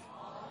things.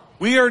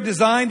 We are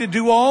designed to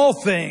do all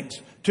things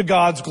to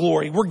God's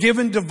glory. We're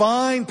given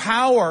divine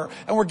power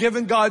and we're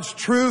given God's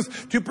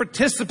truth to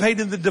participate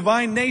in the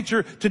divine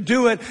nature to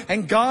do it.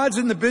 And God's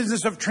in the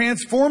business of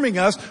transforming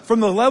us from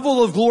the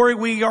level of glory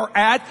we are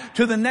at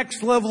to the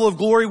next level of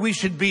glory we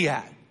should be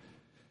at.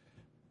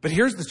 But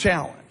here's the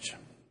challenge,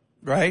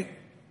 right?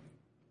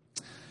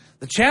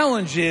 The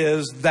challenge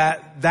is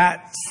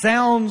that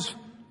sounds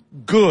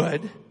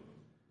good,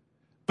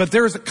 but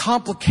there's a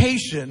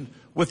complication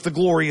with the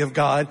glory of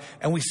God,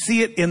 and we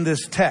see it in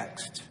this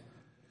text.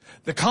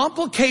 The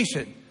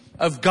complication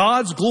of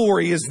God's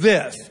glory is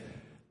this,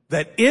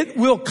 that it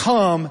will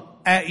come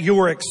at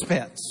your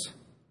expense.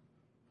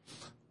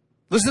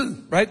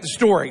 Listen, right? The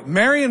story.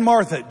 Mary and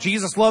Martha,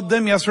 Jesus loved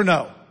them, yes or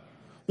no?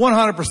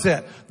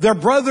 100%. Their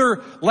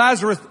brother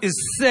Lazarus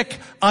is sick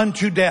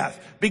unto death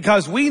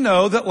because we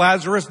know that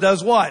Lazarus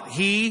does what?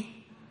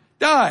 He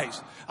dies.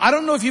 I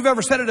don't know if you've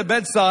ever sat at a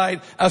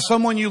bedside of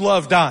someone you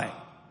love dying.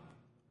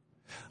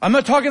 I'm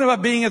not talking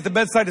about being at the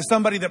bedside of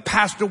somebody that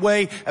passed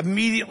away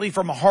immediately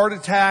from a heart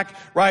attack,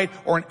 right?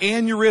 Or an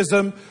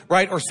aneurysm,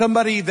 right? Or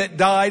somebody that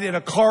died in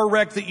a car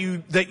wreck that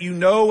you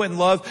know and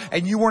love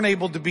and you weren't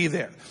able to be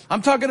there.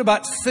 I'm talking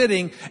about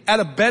sitting at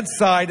a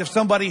bedside of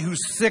somebody who's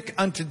sick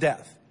unto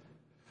death.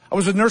 I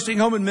was a nursing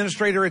home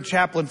administrator and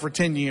chaplain for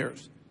 10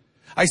 years.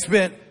 I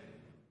spent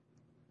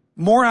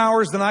more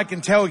hours than I can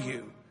tell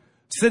you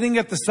sitting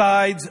at the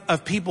sides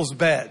of people's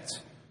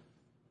beds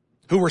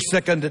who were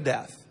sick unto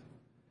death.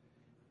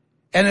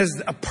 And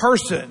as a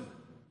person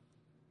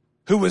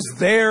who was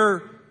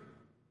there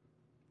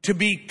to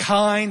be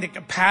kind and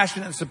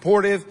compassionate and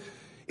supportive,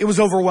 it was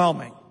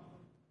overwhelming.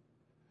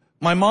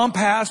 My mom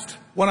passed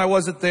when I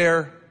wasn't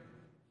there.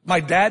 My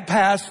dad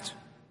passed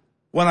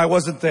when I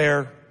wasn't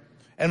there.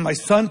 And my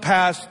son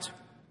passed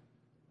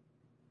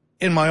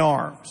in my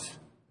arms.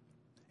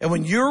 And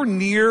when you're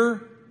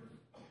near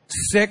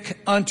sick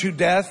unto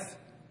death,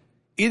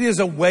 it is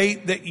a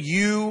weight that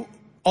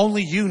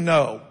only you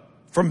know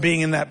from being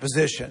in that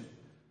position.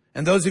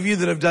 And those of you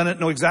that have done it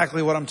know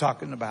exactly what I'm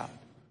talking about.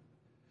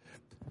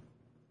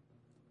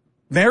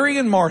 Mary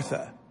and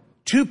Martha,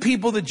 two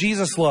people that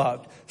Jesus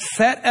loved,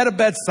 sat at a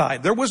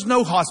bedside. There was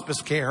no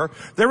hospice care.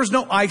 There was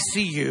no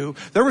ICU.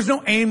 There was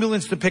no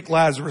ambulance to pick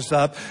Lazarus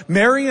up.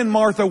 Mary and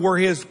Martha were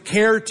his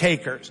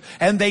caretakers.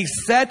 And they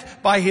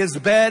sat by his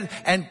bed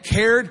and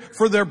cared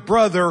for their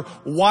brother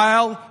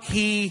while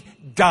he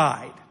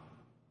died.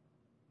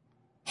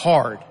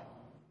 Hard.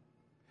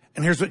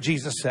 And here's what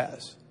Jesus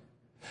says.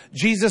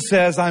 Jesus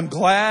says, I'm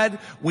glad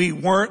we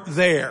weren't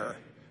there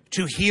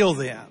to heal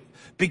them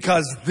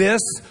because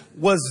this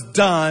was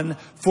done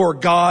for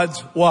God's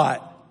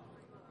what?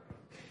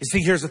 You see,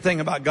 here's the thing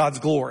about God's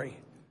glory.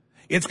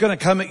 It's going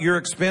to come at your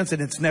expense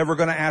and it's never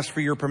going to ask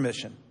for your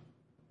permission.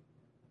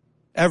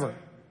 Ever.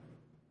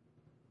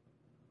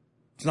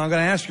 It's not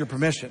going to ask your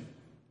permission.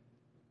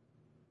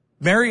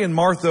 Mary and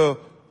Martha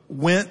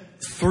went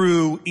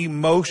through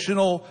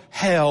emotional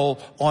hell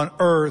on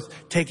earth,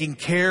 taking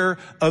care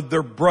of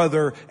their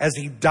brother as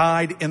he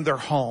died in their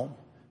home.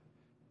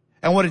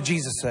 And what did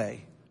Jesus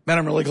say? Man,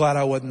 I'm really glad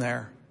I wasn't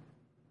there.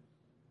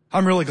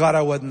 I'm really glad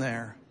I wasn't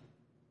there.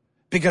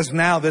 Because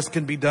now this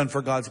can be done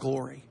for God's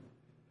glory.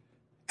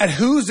 At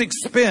whose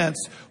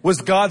expense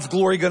was God's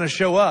glory going to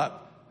show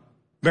up?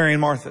 Mary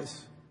and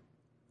Martha's.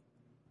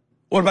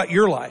 What about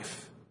your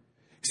life?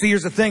 See,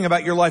 here's the thing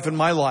about your life and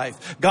my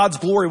life. God's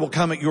glory will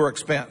come at your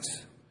expense.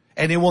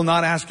 And it will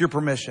not ask your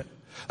permission.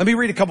 Let me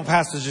read a couple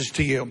passages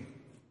to you.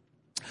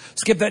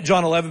 Skip that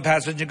John 11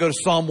 passage and go to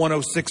Psalm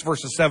 106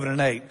 verses 7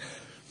 and 8.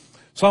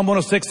 Psalm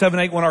 106, 7,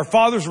 8. When our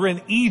fathers were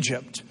in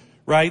Egypt,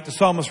 right? The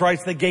psalmist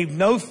writes, they gave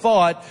no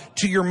thought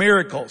to your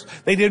miracles.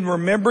 They didn't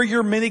remember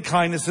your many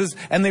kindnesses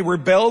and they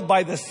rebelled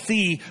by the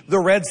sea, the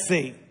Red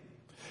Sea.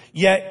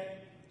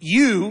 Yet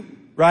you,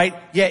 right?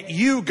 Yet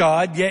you,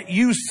 God, yet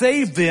you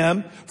saved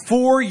them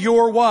for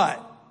your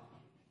what?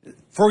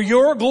 For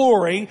your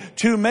glory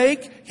to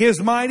make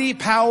his mighty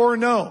power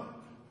known.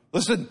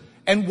 Listen,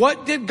 And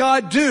what did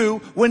God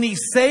do when he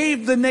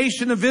saved the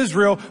nation of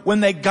Israel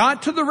when they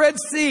got to the Red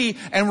Sea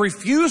and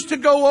refused to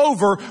go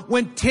over,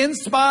 when 10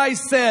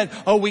 spies said,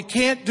 oh, we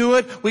can't do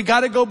it, we got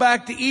to go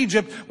back to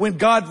Egypt? When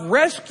God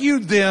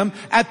rescued them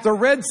at the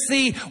Red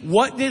Sea,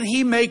 what did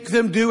he make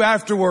them do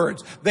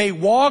afterwards? They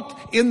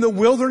walked in the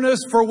wilderness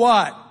for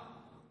what?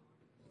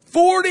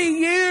 40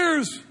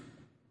 years.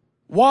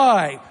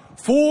 Why?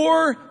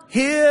 For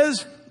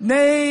his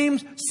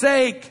name's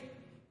sake.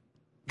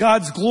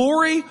 God's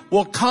glory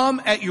will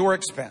come at your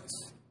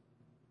expense.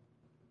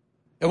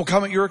 It will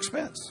come at your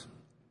expense.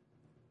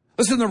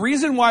 Listen, the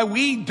reason why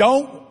we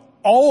don't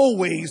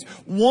always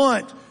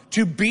want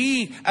to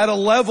be at a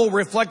level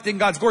reflecting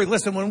God's glory.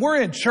 Listen, when we're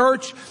in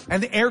church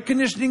and the air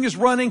conditioning is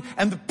running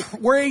and the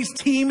praise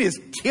team is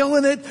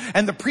killing it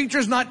and the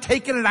preacher's not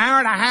taking an hour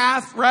and a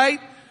half, right?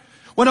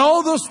 When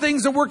all those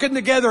things are working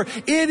together,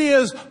 it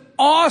is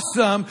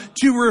awesome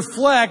to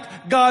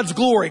reflect God's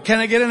glory. Can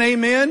I get an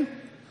amen?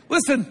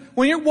 Listen,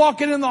 when you're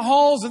walking in the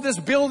halls of this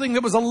building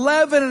that was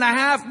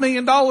 $11.5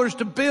 million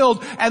to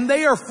build and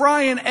they are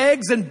frying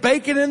eggs and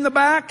bacon in the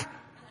back,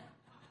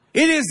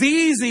 it is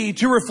easy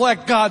to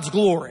reflect God's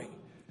glory.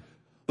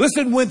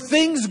 Listen, when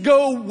things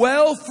go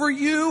well for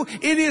you,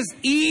 it is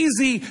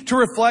easy to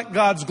reflect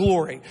God's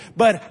glory.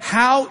 But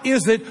how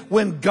is it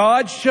when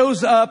God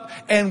shows up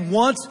and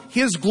wants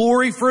his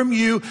glory from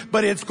you,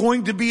 but it's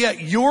going to be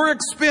at your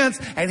expense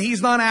and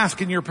he's not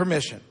asking your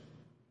permission?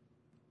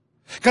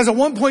 Because at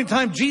one point in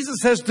time, Jesus,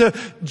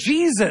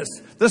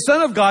 the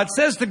Son of God,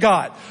 says to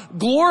God,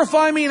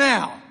 glorify me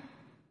now.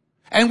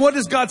 And what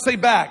does God say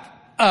back?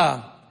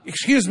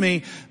 Excuse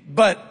me,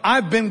 but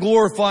I've been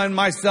glorifying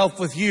myself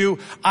with you.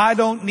 I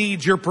don't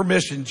need your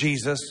permission,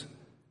 Jesus.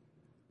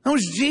 That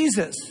was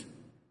Jesus.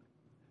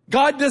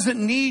 God doesn't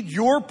need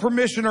your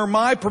permission or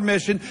my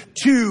permission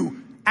to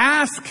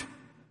ask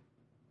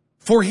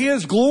for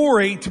his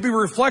glory to be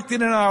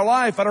reflected in our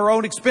life at our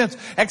own expense.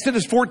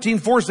 Exodus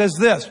 14:4 says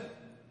this,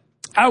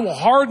 I will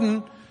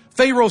harden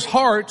Pharaoh's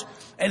heart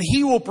and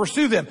he will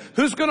pursue them.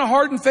 Who's going to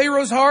harden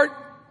Pharaoh's heart?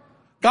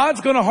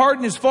 God's going to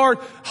harden his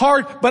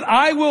heart, but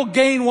I will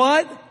gain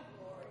what?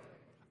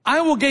 I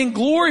will gain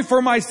glory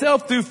for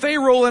myself through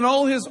Pharaoh and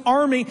all his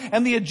army,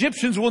 and the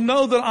Egyptians will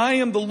know that I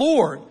am the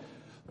Lord.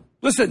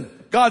 Listen,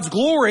 God's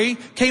glory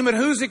came at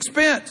whose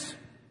expense?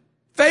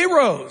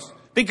 Pharaoh's.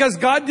 Because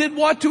God did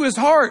what to his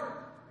heart?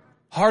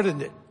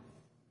 Hardened it.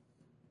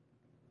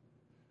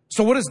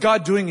 So what is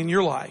God doing in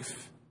your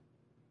life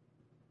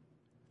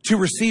to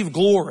receive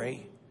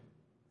glory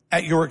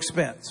at your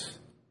expense?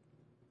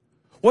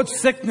 What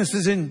sickness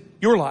is in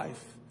your life?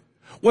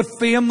 What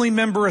family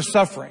member is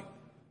suffering?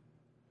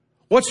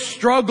 What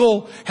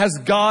struggle has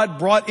God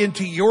brought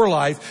into your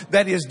life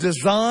that is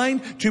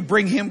designed to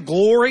bring him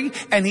glory?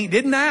 And he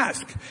didn't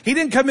ask. He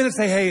didn't come in and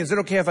say, hey, is it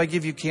okay if I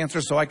give you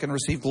cancer so I can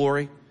receive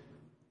glory?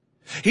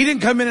 He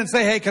didn't come in and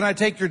say, hey, can I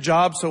take your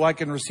job so I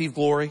can receive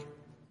glory?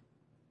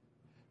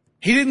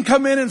 He didn't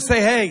come in and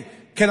say, hey,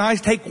 can I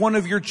take one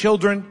of your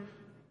children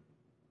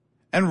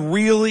and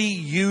really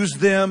use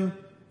them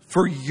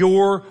for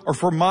your or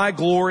for my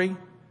glory?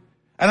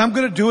 And I'm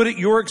going to do it at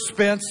your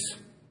expense.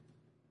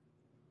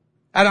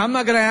 And I'm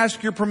not going to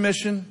ask your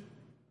permission,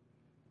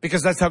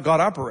 because that's how God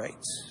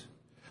operates.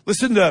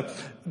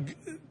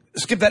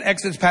 Skip that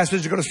Exodus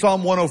passage, go to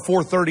Psalm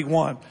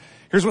 104:31.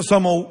 Here's what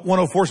Psalm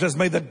 104 says.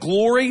 May the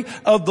glory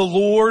of the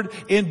Lord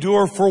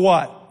endure for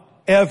what?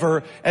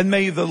 Ever. And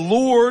may the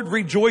Lord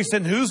rejoice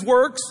in whose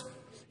works?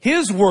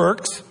 His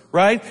works,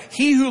 right?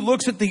 He who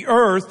looks at the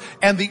earth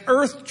and the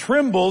earth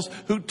trembles,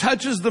 who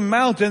touches the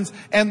mountains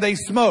and they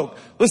smoke.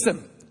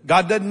 Listen,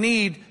 God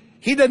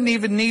he doesn't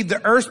even need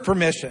the earth's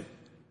permission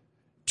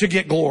to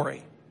get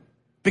glory,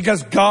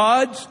 because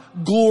God's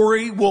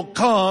glory will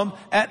come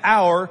at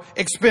our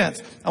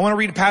expense. I want to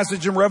read a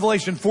passage in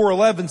Revelation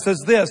 4:11 says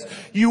this,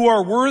 you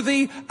are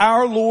worthy,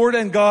 our Lord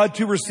and God,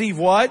 to receive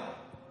what?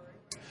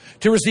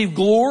 To receive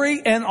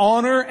glory and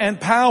honor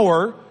and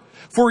power,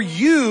 for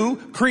you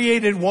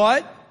created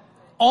what?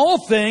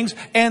 All things,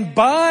 and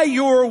by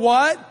your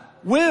what?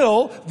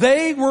 Will,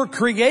 they were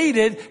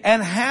created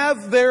and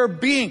have their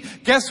being.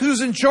 Guess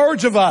who's in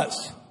charge of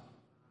us?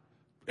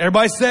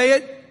 Everybody say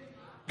it.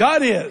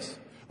 God is.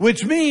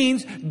 Which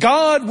means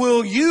God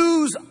will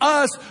use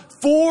us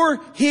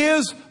for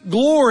his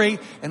glory.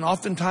 And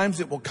oftentimes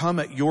it will come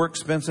at your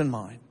expense and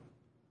mine.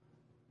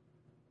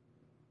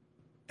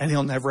 And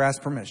he'll never ask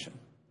permission.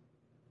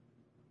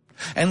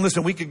 And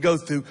listen, we could go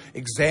through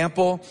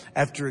example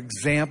after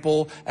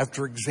example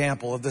after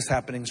example of this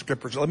happening in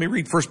Scripture. So let me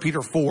read 1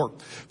 Peter 4.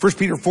 1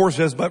 Peter 4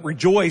 says, but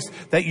rejoice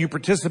that you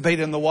participate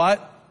in the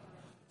what?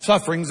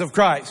 Sufferings of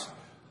Christ.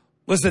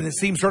 Listen, it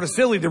seems sort of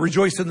silly to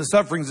rejoice in the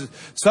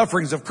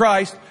sufferings of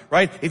Christ,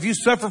 right? If you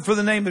suffer for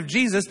the name of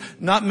Jesus,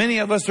 not many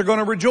of us are going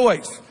to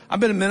rejoice. I've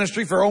been in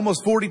ministry for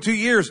almost 40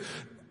 years.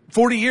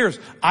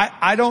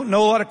 I don't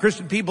know a lot of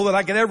Christian people that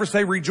I could ever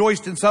say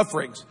rejoiced in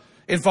sufferings.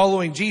 in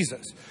following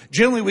Jesus.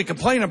 Generally, we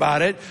complain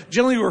about it.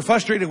 Generally, we're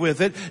frustrated with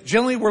it.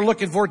 Generally, we're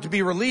looking for it to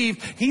be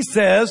relieved. He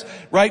says,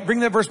 right, bring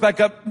that verse back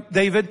up,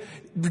 David.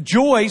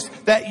 Rejoice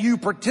that you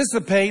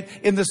participate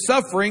in the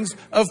sufferings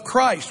of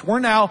Christ. We're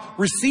now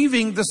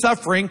receiving the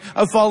suffering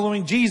of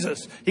following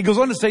Jesus. He goes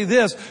on to say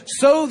this,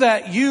 so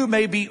that you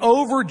may be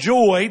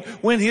overjoyed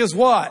when his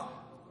what?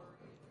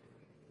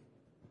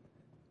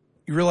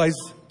 You realize,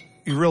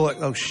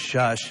 oh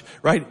shush,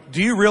 right?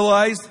 Do you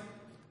realize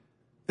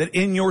that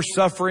in your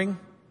suffering,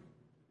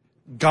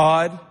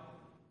 God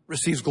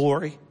receives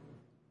glory?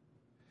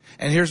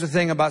 And here's the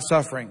thing about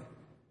suffering.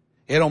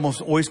 It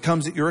almost always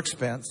comes at your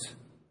expense,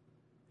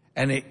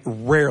 and it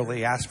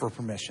rarely asks for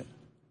permission.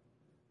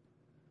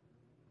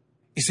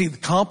 You see, the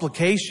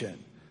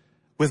complication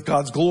with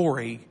God's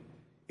glory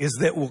is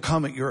that it will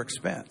come at your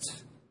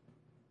expense.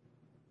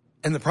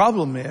 And the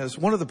problem is,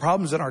 one of the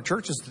problems in our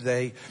churches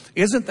today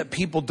isn't that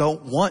people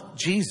don't want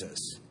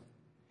Jesus.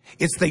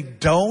 It's they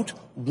don't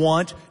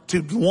want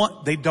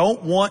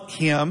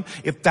him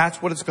if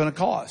that's what it's going to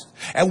cost.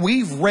 And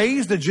we've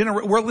raised a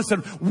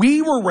generation,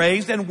 we were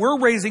raised and we're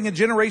raising a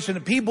generation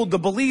of people to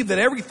believe that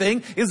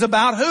everything is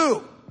about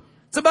who?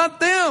 It's about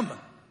them.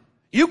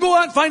 You go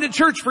out and find a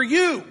church for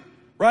you,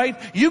 right?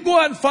 You go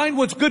out and find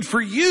what's good for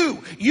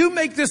you. You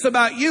make this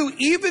about you.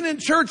 Even in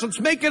church, let's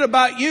make it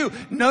about you.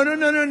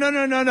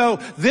 No.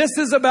 This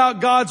is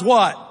about God's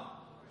what?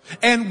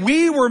 And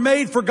we were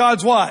made for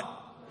God's what?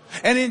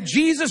 And in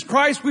Jesus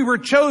Christ, we were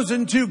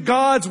chosen to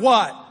God's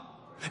what?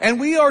 And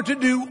we are to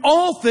do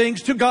all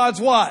things to God's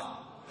what?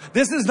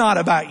 This is not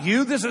about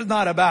you. This is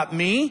not about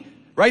me,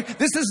 right?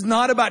 This is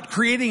not about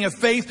creating a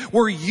faith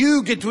where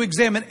you get to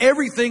examine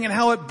everything and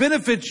how it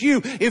benefits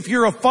you. If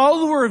you're a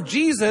follower of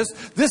Jesus,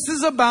 this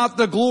is about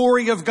the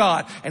glory of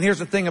God. And here's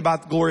the thing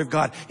about the glory of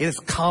God. It is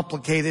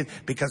complicated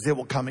because it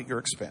will come at your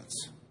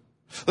expense.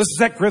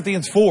 Listen to 2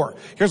 Corinthians 4.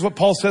 Here's what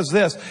Paul says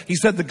this. He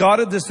said, the God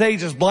of this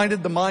age has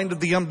blinded the mind of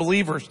the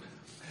unbelievers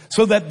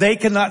so that they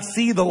cannot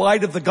see the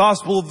light of the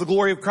gospel of the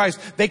glory of Christ.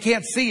 They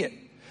can't see it.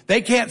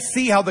 They can't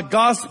see how the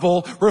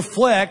gospel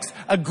reflects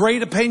a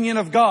great opinion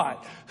of God,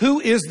 who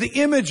is the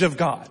image of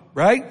God,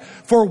 right?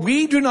 For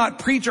we do not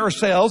preach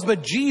ourselves,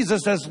 but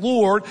Jesus as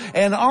Lord,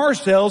 and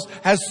ourselves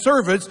as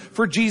servants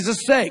for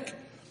Jesus' sake.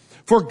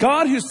 For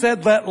God, who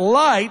said, let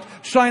light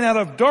shine out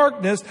of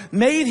darkness,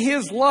 made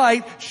his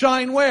light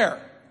shine where?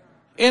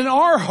 In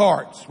our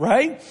hearts,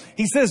 right?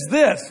 He says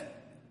this.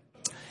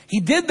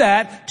 He did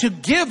that to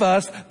give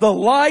us the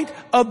light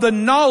of the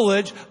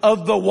knowledge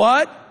of the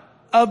what?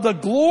 Of the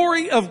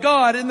glory of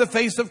God in the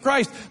face of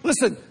Christ.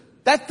 Listen,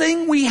 that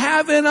thing we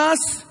have in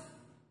us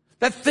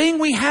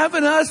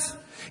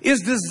is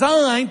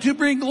designed to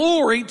bring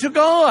glory to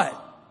God.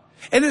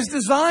 And it's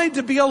designed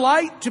to be a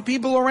light to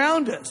people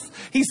around us.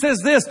 He says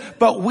this,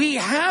 but we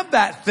have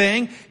that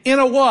thing in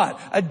a what?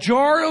 A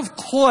jar of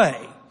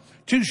clay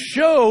to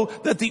show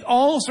that the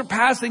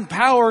all-surpassing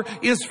power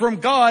is from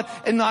God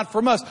and not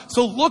from us.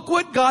 So look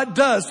what God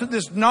does to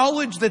this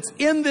knowledge that's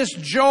in this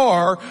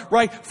jar,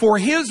 right, for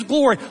his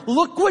glory.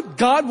 Look what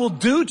God will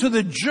do to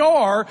the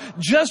jar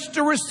just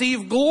to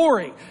receive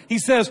glory. He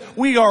says,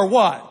 we are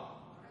what?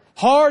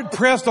 Hard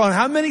pressed on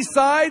how many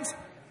sides?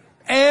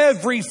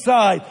 Every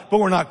side, but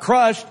we're not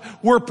crushed.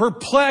 We're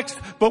perplexed,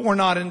 but we're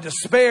not in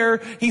despair.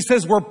 He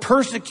says we're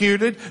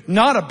persecuted,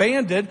 not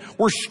abandoned.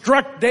 We're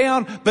struck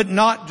down, but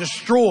not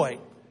destroyed.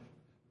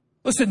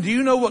 Listen, do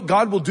you know what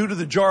God will do to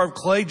the jar of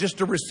clay just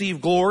to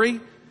receive glory?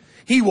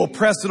 He will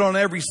press it on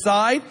every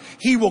side.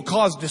 He will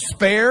cause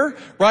despair,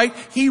 right?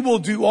 He will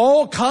do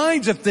all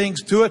kinds of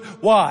things to it.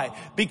 Why?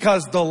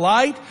 Because the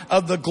light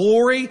of the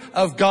glory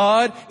of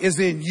God is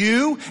in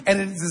you,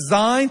 and it is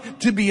designed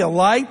to be a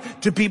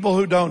light to people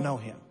who don't know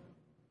him.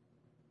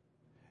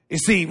 You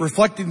see,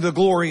 reflecting the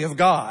glory of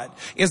God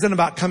isn't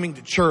about coming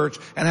to church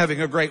and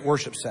having a great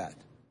worship set.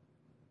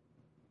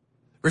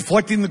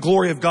 Reflecting the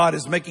glory of God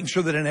is making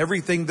sure that in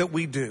everything that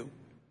we do,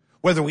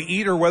 whether we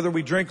eat or whether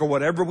we drink or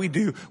whatever we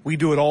do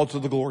it all to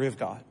the glory of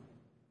God.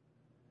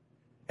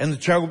 And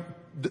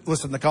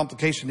the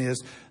complication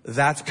is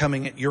that's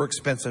coming at your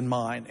expense and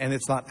mine, and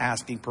it's not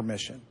asking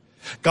permission.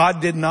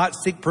 God did not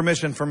seek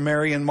permission from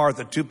Mary and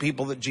Martha, two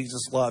people that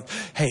Jesus loved.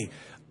 Hey,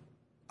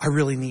 I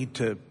really need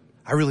to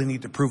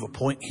prove a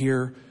point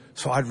here.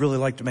 So I'd really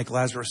like to make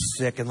Lazarus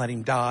sick and let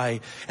him die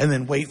and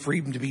then wait for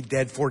him to be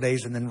dead 4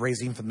 days and then raise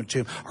him from the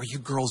tomb. Are you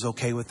girls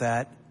okay with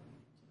that?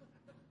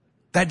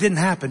 That didn't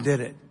happen,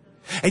 did it?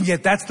 And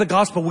yet that's the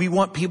gospel we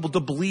want people to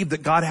believe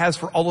that God has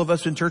for all of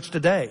us in church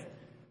today.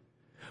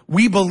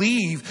 We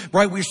believe,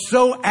 right, we're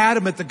so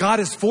adamant that God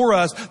is for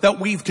us that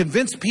we've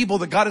convinced people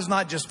that God is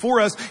not just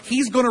for us.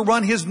 He's going to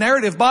run his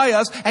narrative by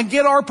us and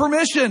get our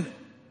permission.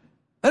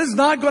 That is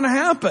not going to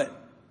happen.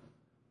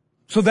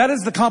 So that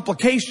is the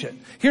complication.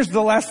 Here's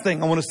the last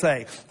thing I want to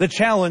say. The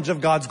challenge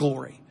of God's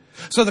glory.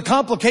 So the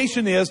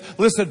complication is,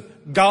 listen,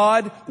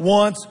 God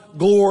wants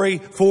glory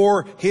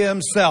for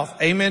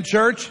himself. Amen,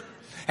 church?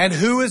 And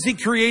who is he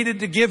created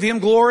to give him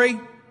glory?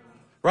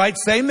 Right?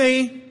 Say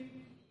me.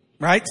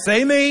 Right?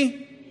 Say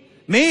me.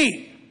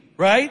 Me.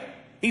 Right?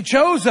 He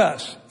chose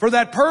us for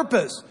that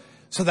purpose.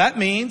 So that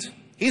means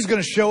he's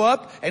going to show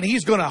up and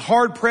he's going to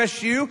hard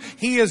press you.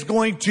 He is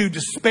going to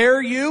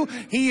despair you.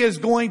 He is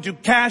going to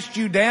cast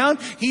you down.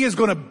 He is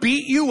going to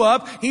beat you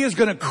up. He is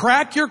going to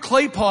crack your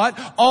clay pot,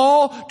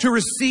 all to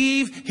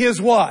receive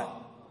his what?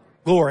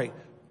 Glory.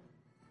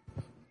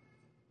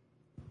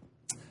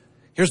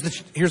 Here's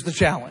the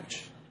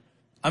challenge.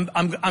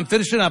 I'm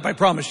finishing up, I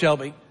promise,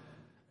 Shelby.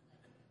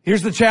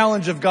 Here's the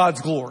challenge of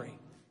God's glory.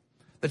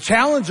 The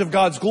challenge of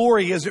God's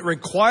glory is it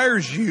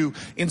requires you,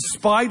 in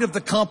spite of the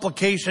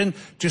complication,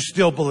 to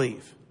still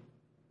believe.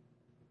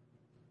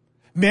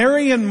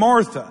 Mary and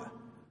Martha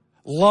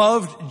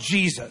loved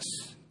Jesus.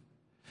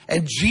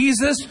 And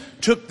Jesus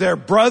took their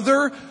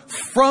brother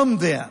from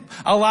them,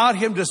 allowed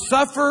him to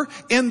suffer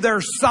in their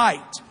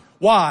sight.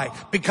 Why?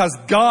 Because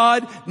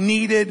God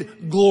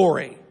needed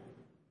glory.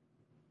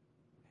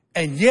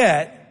 And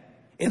yet,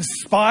 in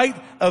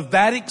spite of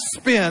that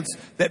expense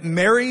that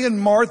Mary and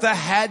Martha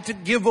had to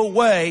give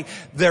away,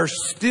 they're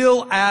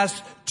still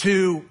asked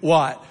to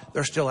what?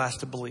 They're still asked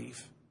to believe.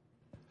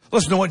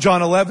 Listen to what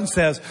John 11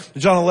 says.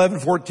 John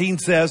 11:14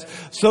 says,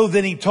 "So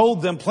then he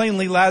told them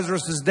plainly,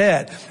 Lazarus is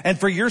dead. And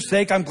for your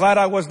sake, I'm glad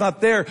I was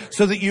not there,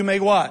 so that you may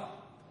what?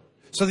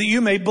 So that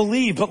you may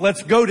believe. But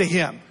let's go to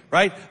him."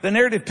 Right? The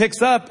narrative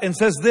picks up and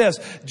says this.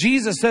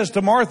 Jesus says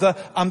to Martha,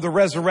 "I'm the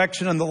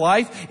resurrection and the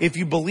life. If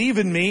you believe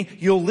in me,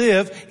 you'll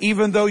live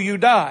even though you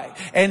die.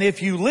 And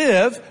if you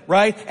live,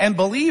 right, and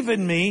believe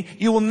in me,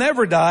 you will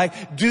never die.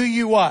 Do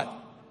you what?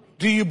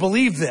 Do you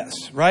believe this?"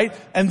 Right?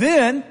 And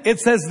then it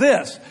says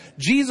this.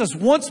 Jesus,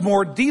 once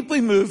more,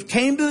 deeply moved,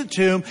 came to the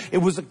tomb.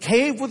 It was a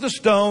cave with a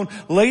stone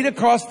laid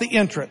across the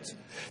entrance.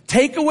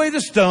 "Take away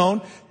the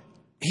stone,"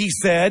 he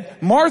said.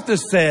 Martha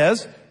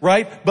says,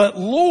 right, "But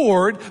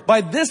Lord, by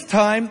this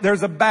time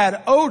there's a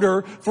bad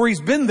odor, for he's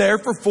been there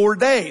for 4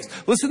 days."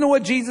 Listen to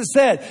what Jesus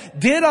said.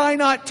 "Did I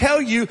not tell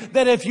you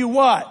that if you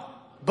what?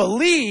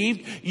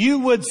 Believed, you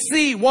would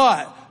see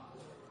what?"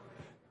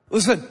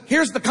 Listen,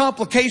 here's the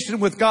complication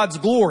with God's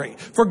glory.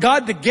 For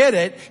God to get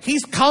it,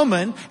 he's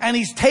coming and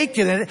he's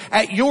taking it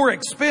at your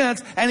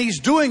expense, and he's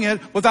doing it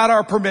without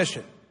our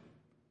permission.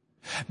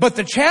 But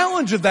the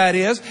challenge of that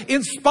is,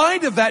 in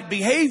spite of that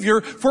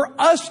behavior, for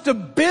us to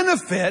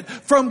benefit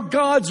from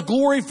God's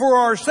glory for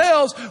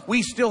ourselves,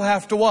 we still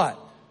have to what?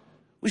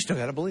 We still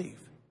got to believe.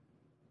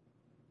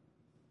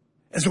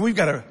 And so we've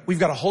got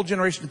a whole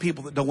generation of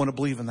people that don't want to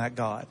believe in that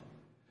God.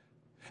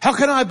 How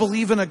can I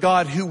believe in a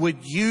God who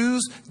would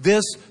use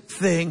this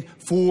thing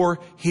for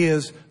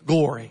his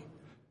glory?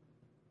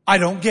 I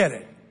don't get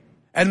it.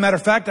 As a matter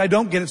of fact, I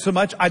don't get it so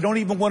much, I don't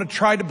even want to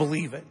try to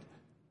believe it.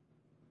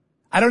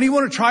 I don't even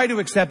want to try to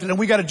accept it. And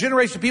we got a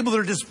generation of people that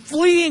are just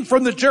fleeing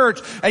from the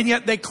church, and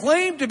yet they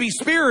claim to be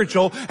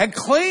spiritual and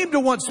claim to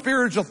want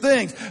spiritual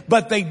things,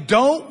 but they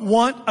don't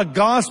want a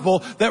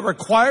gospel that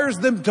requires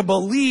them to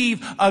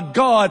believe a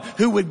God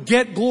who would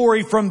get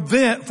glory from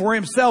them for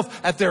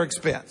himself at their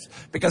expense.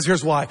 Because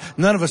here's why.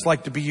 None of us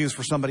like to be used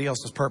for somebody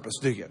else's purpose,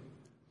 do you?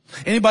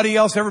 Anybody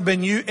else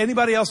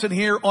anybody else in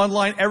here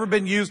online ever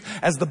been used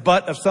as the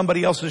butt of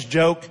somebody else's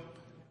joke?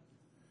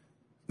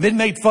 Been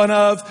made fun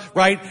of,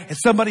 right? And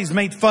somebody's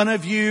made fun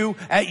of you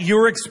at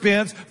your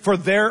expense for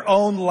their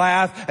own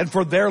laugh and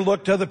for their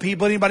look to other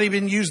people. Anybody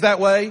been used that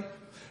way?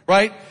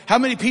 Right? How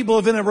many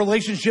people in a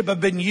relationship have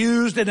been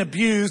used and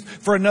abused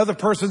for another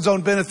person's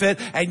own benefit,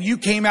 and you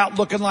came out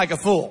looking like a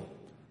fool?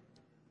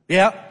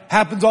 Yeah,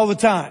 happens all the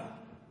time,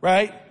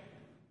 right?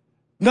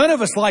 None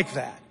of us like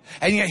that.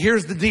 And yet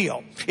here's the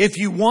deal. If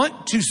you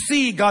want to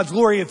see God's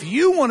glory, if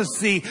you want to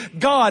see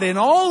God in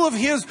all of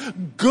his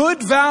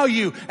good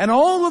value and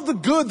all of the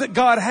good that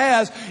God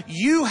has,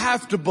 you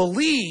have to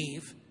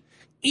believe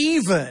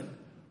even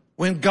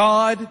when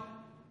God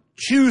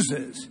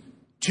chooses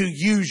to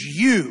use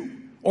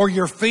you or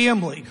your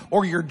family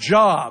or your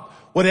job.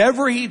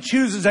 Whatever he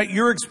chooses at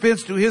your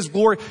expense to his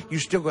glory, you're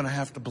still going to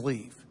have to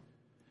believe.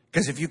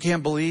 Because if you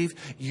can't believe,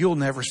 you'll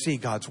never see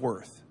God's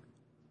worth.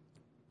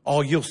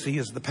 All you'll see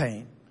is the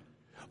pain.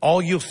 All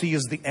you'll see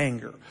is the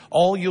anger.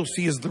 All you'll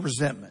see is the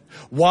resentment.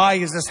 Why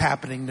is this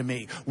happening to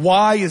me?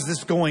 Why is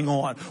this going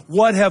on?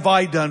 What have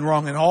I done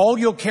wrong? And all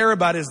you'll care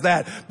about is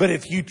that. But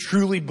if you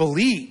truly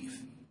believe,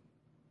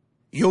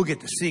 you'll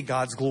get to see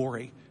God's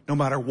glory no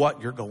matter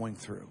what you're going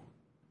through.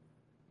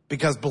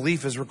 Because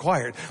belief is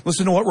required.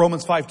 Listen to what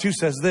Romans 5:2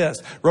 says this.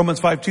 Romans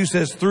 5:2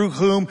 says, "Through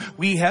whom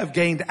we have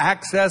gained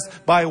access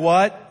by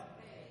what?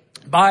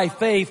 By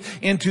faith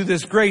into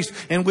this grace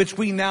in which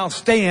we now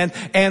stand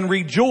and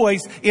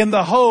rejoice in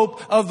the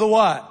hope of the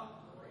what?"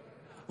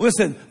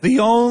 Listen, the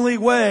only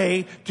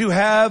way to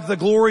have the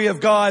glory of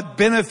God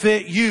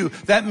benefit you,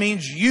 that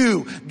means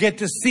you get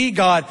to see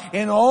God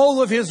in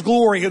all of his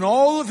glory and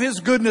all of his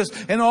goodness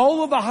and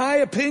all of the high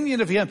opinion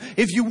of him.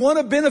 If you want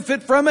to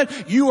benefit from it,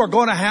 you are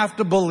going to have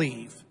to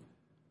believe.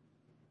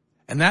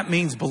 And that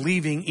means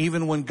believing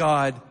even when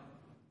God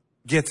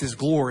gets his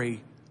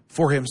glory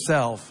for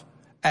himself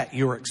at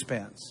your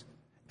expense,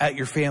 at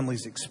your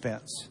family's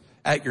expense,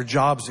 at your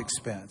job's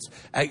expense,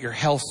 at your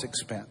health's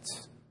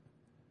expense.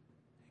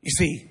 You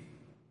see,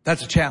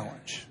 that's a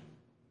challenge.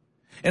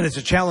 And it's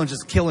a challenge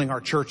that's killing our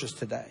churches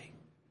today.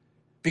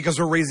 because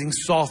we're raising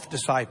soft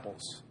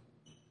disciples.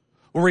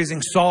 We're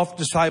raising soft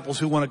disciples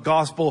who want a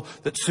gospel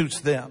that suits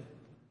them.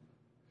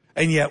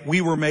 And yet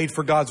we were made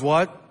for God's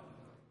what?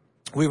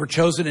 We were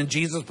chosen in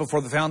Jesus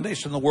before the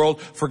foundation of the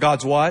world for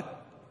God's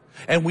what?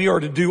 And we are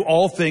to do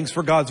all things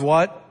for God's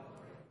what?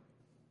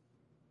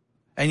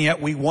 And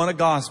yet we want a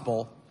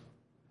gospel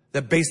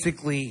that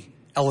basically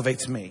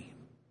elevates me.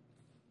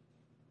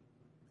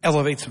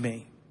 Elevates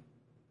me.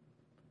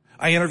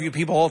 I interview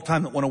people all the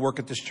time that want to work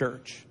at this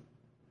church.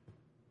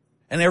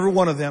 And every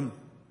one of them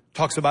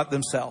talks about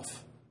themselves.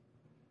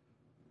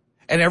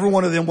 And every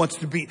one of them wants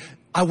to be,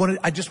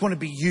 I just want to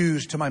be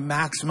used to my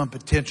maximum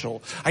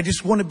potential. I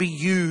just want to be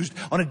used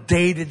on a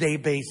day-to-day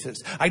basis.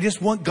 I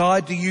just want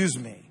God to use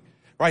me,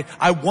 right?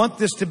 I want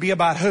this to be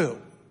about who?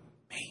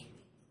 Me.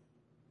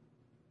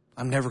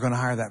 I'm never going to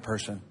hire that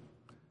person,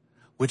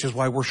 which is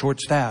why we're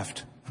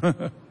short-staffed.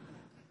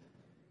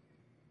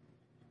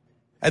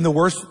 And the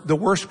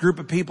worst group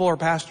of people are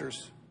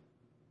pastors.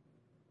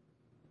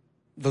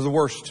 They're the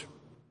worst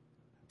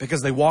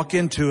because they walk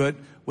into it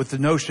with the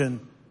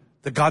notion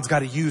that God's got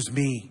to use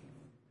me.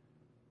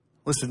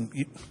 Listen,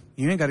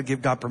 you ain't got to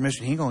give God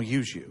permission. He ain't going to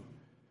use you.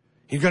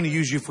 He's going to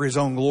use you for his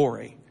own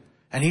glory.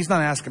 And he's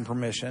not asking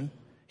permission.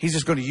 He's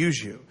just going to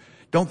use you.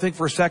 Don't think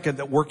for a second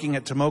that working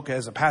at Tomoka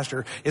as a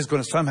pastor is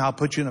going to somehow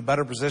put you in a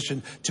better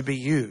position to be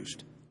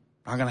used.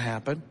 Not going to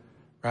happen,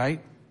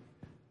 right?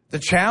 The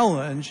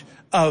challenge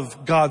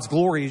of God's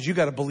glory is you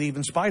got to believe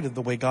in spite of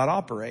the way God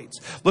operates.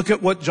 Look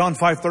at what John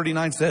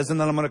 5:39 says, and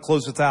then I'm going to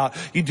close this out.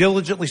 You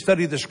diligently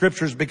study the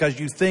scriptures because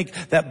you think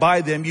that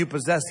by them you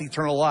possess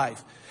eternal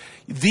life.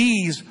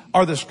 These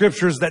are the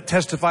scriptures that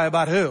testify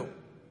about who?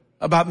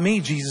 About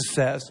me, Jesus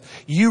says.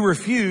 You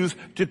refuse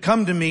to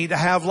come to me to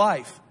have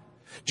life.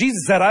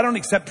 Jesus said, I don't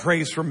accept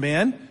praise from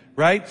men,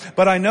 right?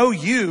 But I know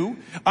you.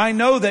 I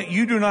know that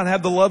you do not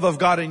have the love of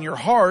God in your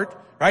heart.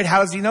 Right?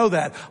 How does he know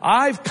that?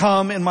 I've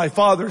come in my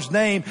Father's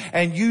name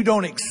and you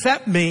don't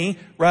accept me,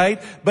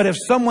 right? But if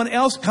someone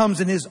else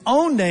comes in his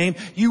own name,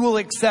 you will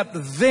accept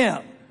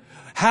them.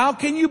 How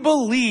can you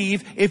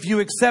believe if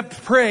you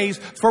accept praise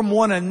from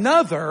one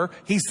another?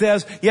 He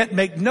says, yet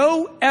make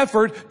no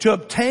effort to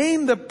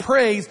obtain the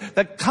praise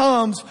that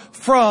comes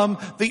from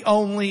the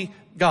only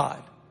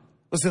God.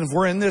 Listen, if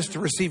we're in this to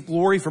receive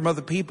glory from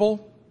other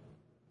people,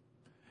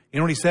 you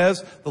know what he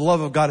says? The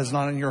love of God is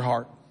not in your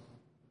heart.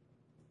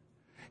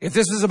 If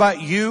this is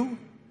about you,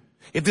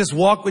 if this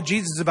walk with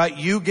Jesus is about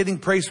you getting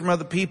praise from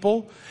other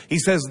people, he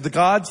says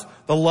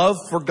the love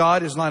for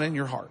God is not in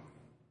your heart.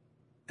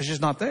 It's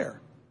just not there.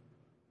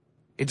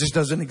 It just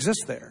doesn't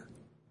exist there.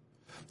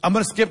 I'm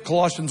going to skip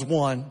Colossians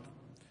 1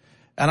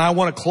 and I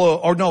want to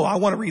I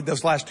want to read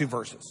those last two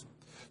verses.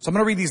 So I'm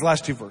going to read these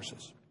last two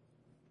verses.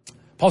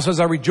 Paul says,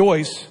 I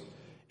rejoice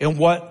in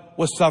what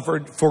was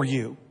suffered for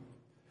you,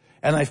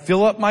 and I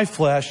fill up my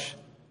flesh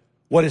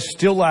what is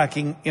still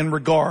lacking in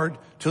regard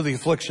to the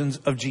afflictions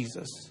of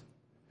Jesus,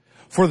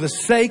 for the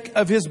sake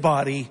of his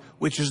body,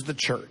 which is the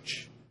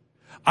church.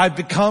 I've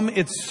become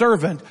its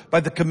servant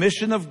by the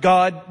commission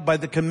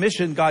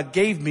God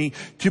gave me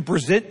to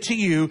present to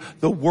you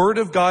the word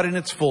of God in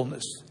its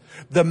fullness.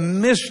 The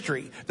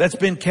mystery that's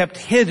been kept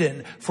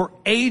hidden for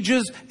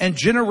ages and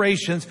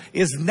generations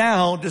is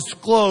now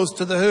disclosed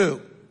to the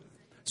who?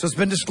 So it's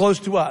been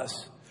disclosed to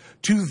us.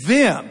 To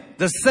them,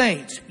 the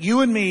saints,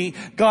 you and me,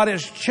 God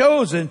has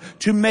chosen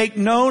to make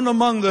known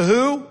among the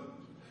who?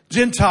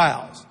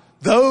 Gentiles.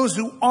 Those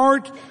who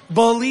aren't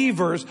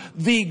believers,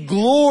 the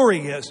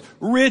glorious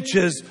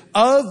riches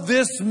of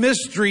this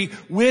mystery,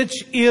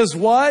 which is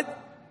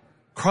what?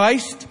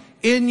 Christ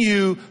in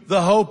you,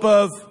 the hope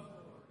of...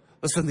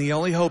 Listen, the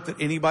only hope that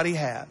anybody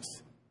has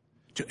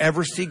to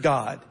ever see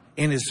God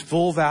in his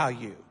full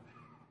value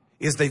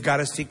is they've got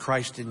to see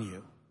Christ in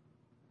you.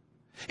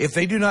 If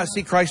they do not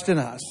see Christ in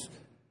us,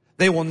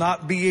 they will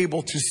not be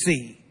able to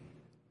see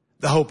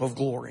the hope of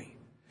glory.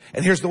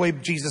 And here's the way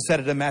Jesus said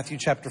it in Matthew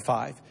chapter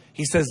 5.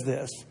 He says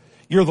this,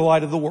 you're the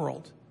light of the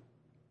world.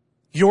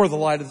 You're the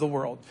light of the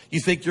world. You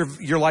think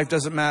your life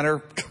doesn't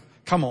matter?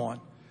 Come on.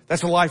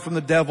 That's a lie from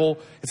the devil.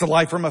 It's a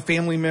lie from a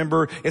family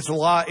member. It's a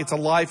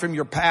lie from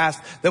your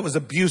past that was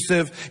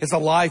abusive. It's a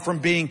lie from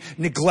being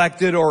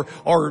neglected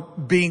or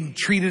being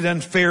treated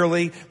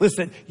unfairly.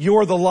 Listen,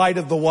 you're the light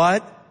of the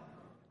what?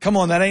 Come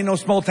on, that ain't no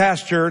small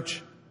task,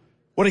 church.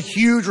 What a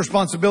huge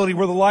responsibility.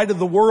 We're the light of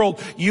the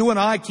world. You and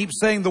I keep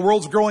saying the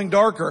world's growing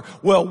darker.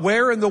 Well,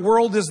 where in the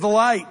world is the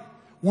light?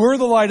 We're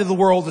the light of the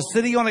world. The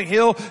city on a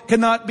hill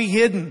cannot be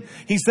hidden.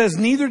 He says,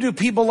 neither do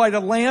people light a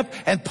lamp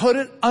and put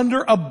it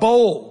under a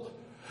bowl.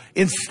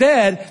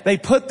 Instead, they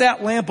put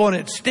that lamp on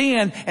its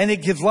stand and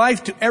it gives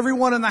life to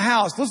everyone in the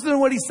house. Listen to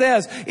what he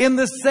says. In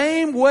the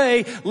same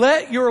way,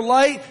 let your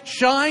light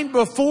shine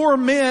before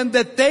men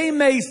that they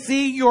may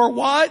see your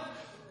what?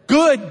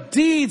 Good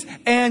deeds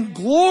and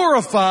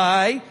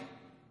glorify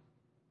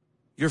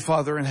your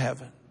Father in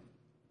heaven.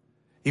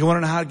 You want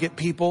to know how to get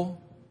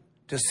people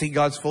to see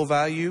God's full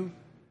value?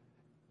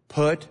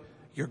 Put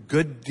your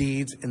good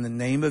deeds in the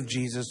name of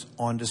Jesus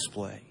on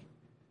display.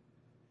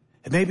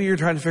 And maybe you're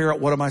trying to figure out,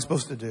 what am I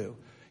supposed to do?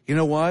 You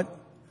know what?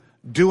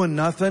 Doing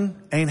nothing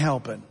ain't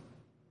helping.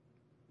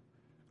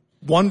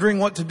 Wondering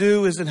what to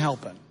do isn't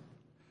helping.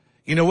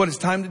 You know what it's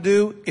time to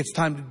do? It's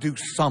time to do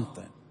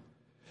something.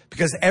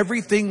 Because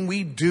everything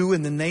we do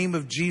in the name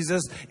of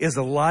Jesus is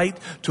a light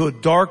to a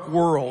dark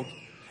world.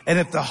 And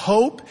if the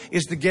hope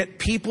is to get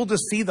people to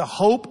see the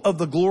hope of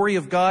the glory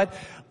of God,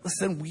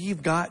 listen,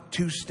 we've got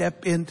to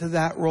step into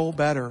that role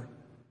better.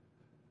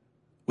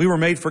 We were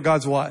made for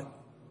God's what?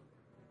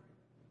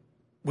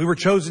 We were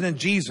chosen in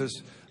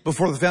Jesus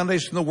before the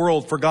foundation of the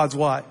world for God's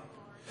what?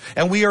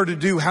 And we are to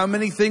do how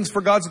many things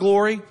for God's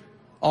glory?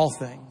 All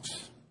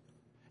things.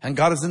 And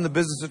God is in the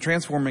business of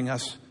transforming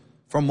us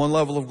from one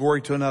level of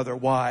glory to another.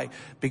 Why?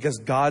 Because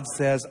God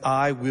says,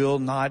 I will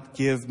not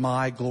give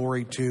my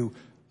glory to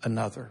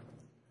another.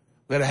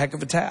 We had a heck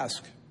of a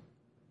task.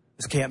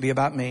 This can't be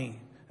about me.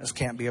 This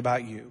can't be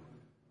about you.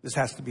 This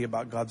has to be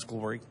about God's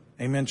glory.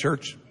 Amen,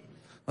 church?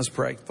 Let's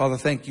pray. Father,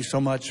 thank you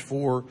so much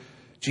for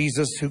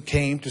Jesus who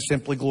came to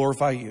simply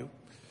glorify you.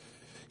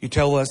 You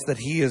tell us that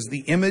he is the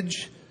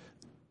image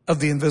of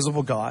the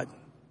invisible God.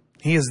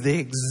 He is the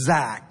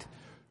exact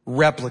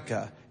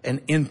replica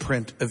and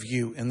imprint of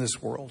you in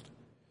this world.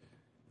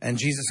 And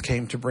Jesus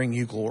came to bring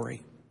you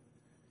glory.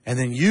 And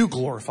then you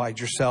glorified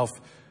yourself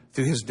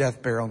through his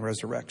death, burial, and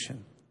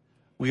resurrection.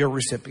 We are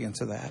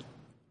recipients of that.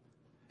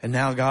 And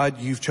now, God,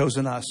 you've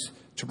chosen us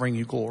to bring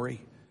you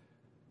glory.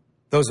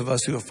 Those of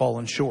us who have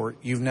fallen short,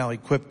 you've now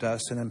equipped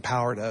us and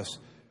empowered us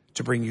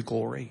to bring you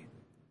glory.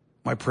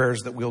 My prayer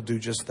is that we'll do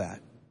just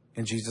that.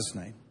 In Jesus'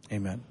 name,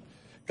 amen.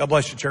 God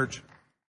bless you, church.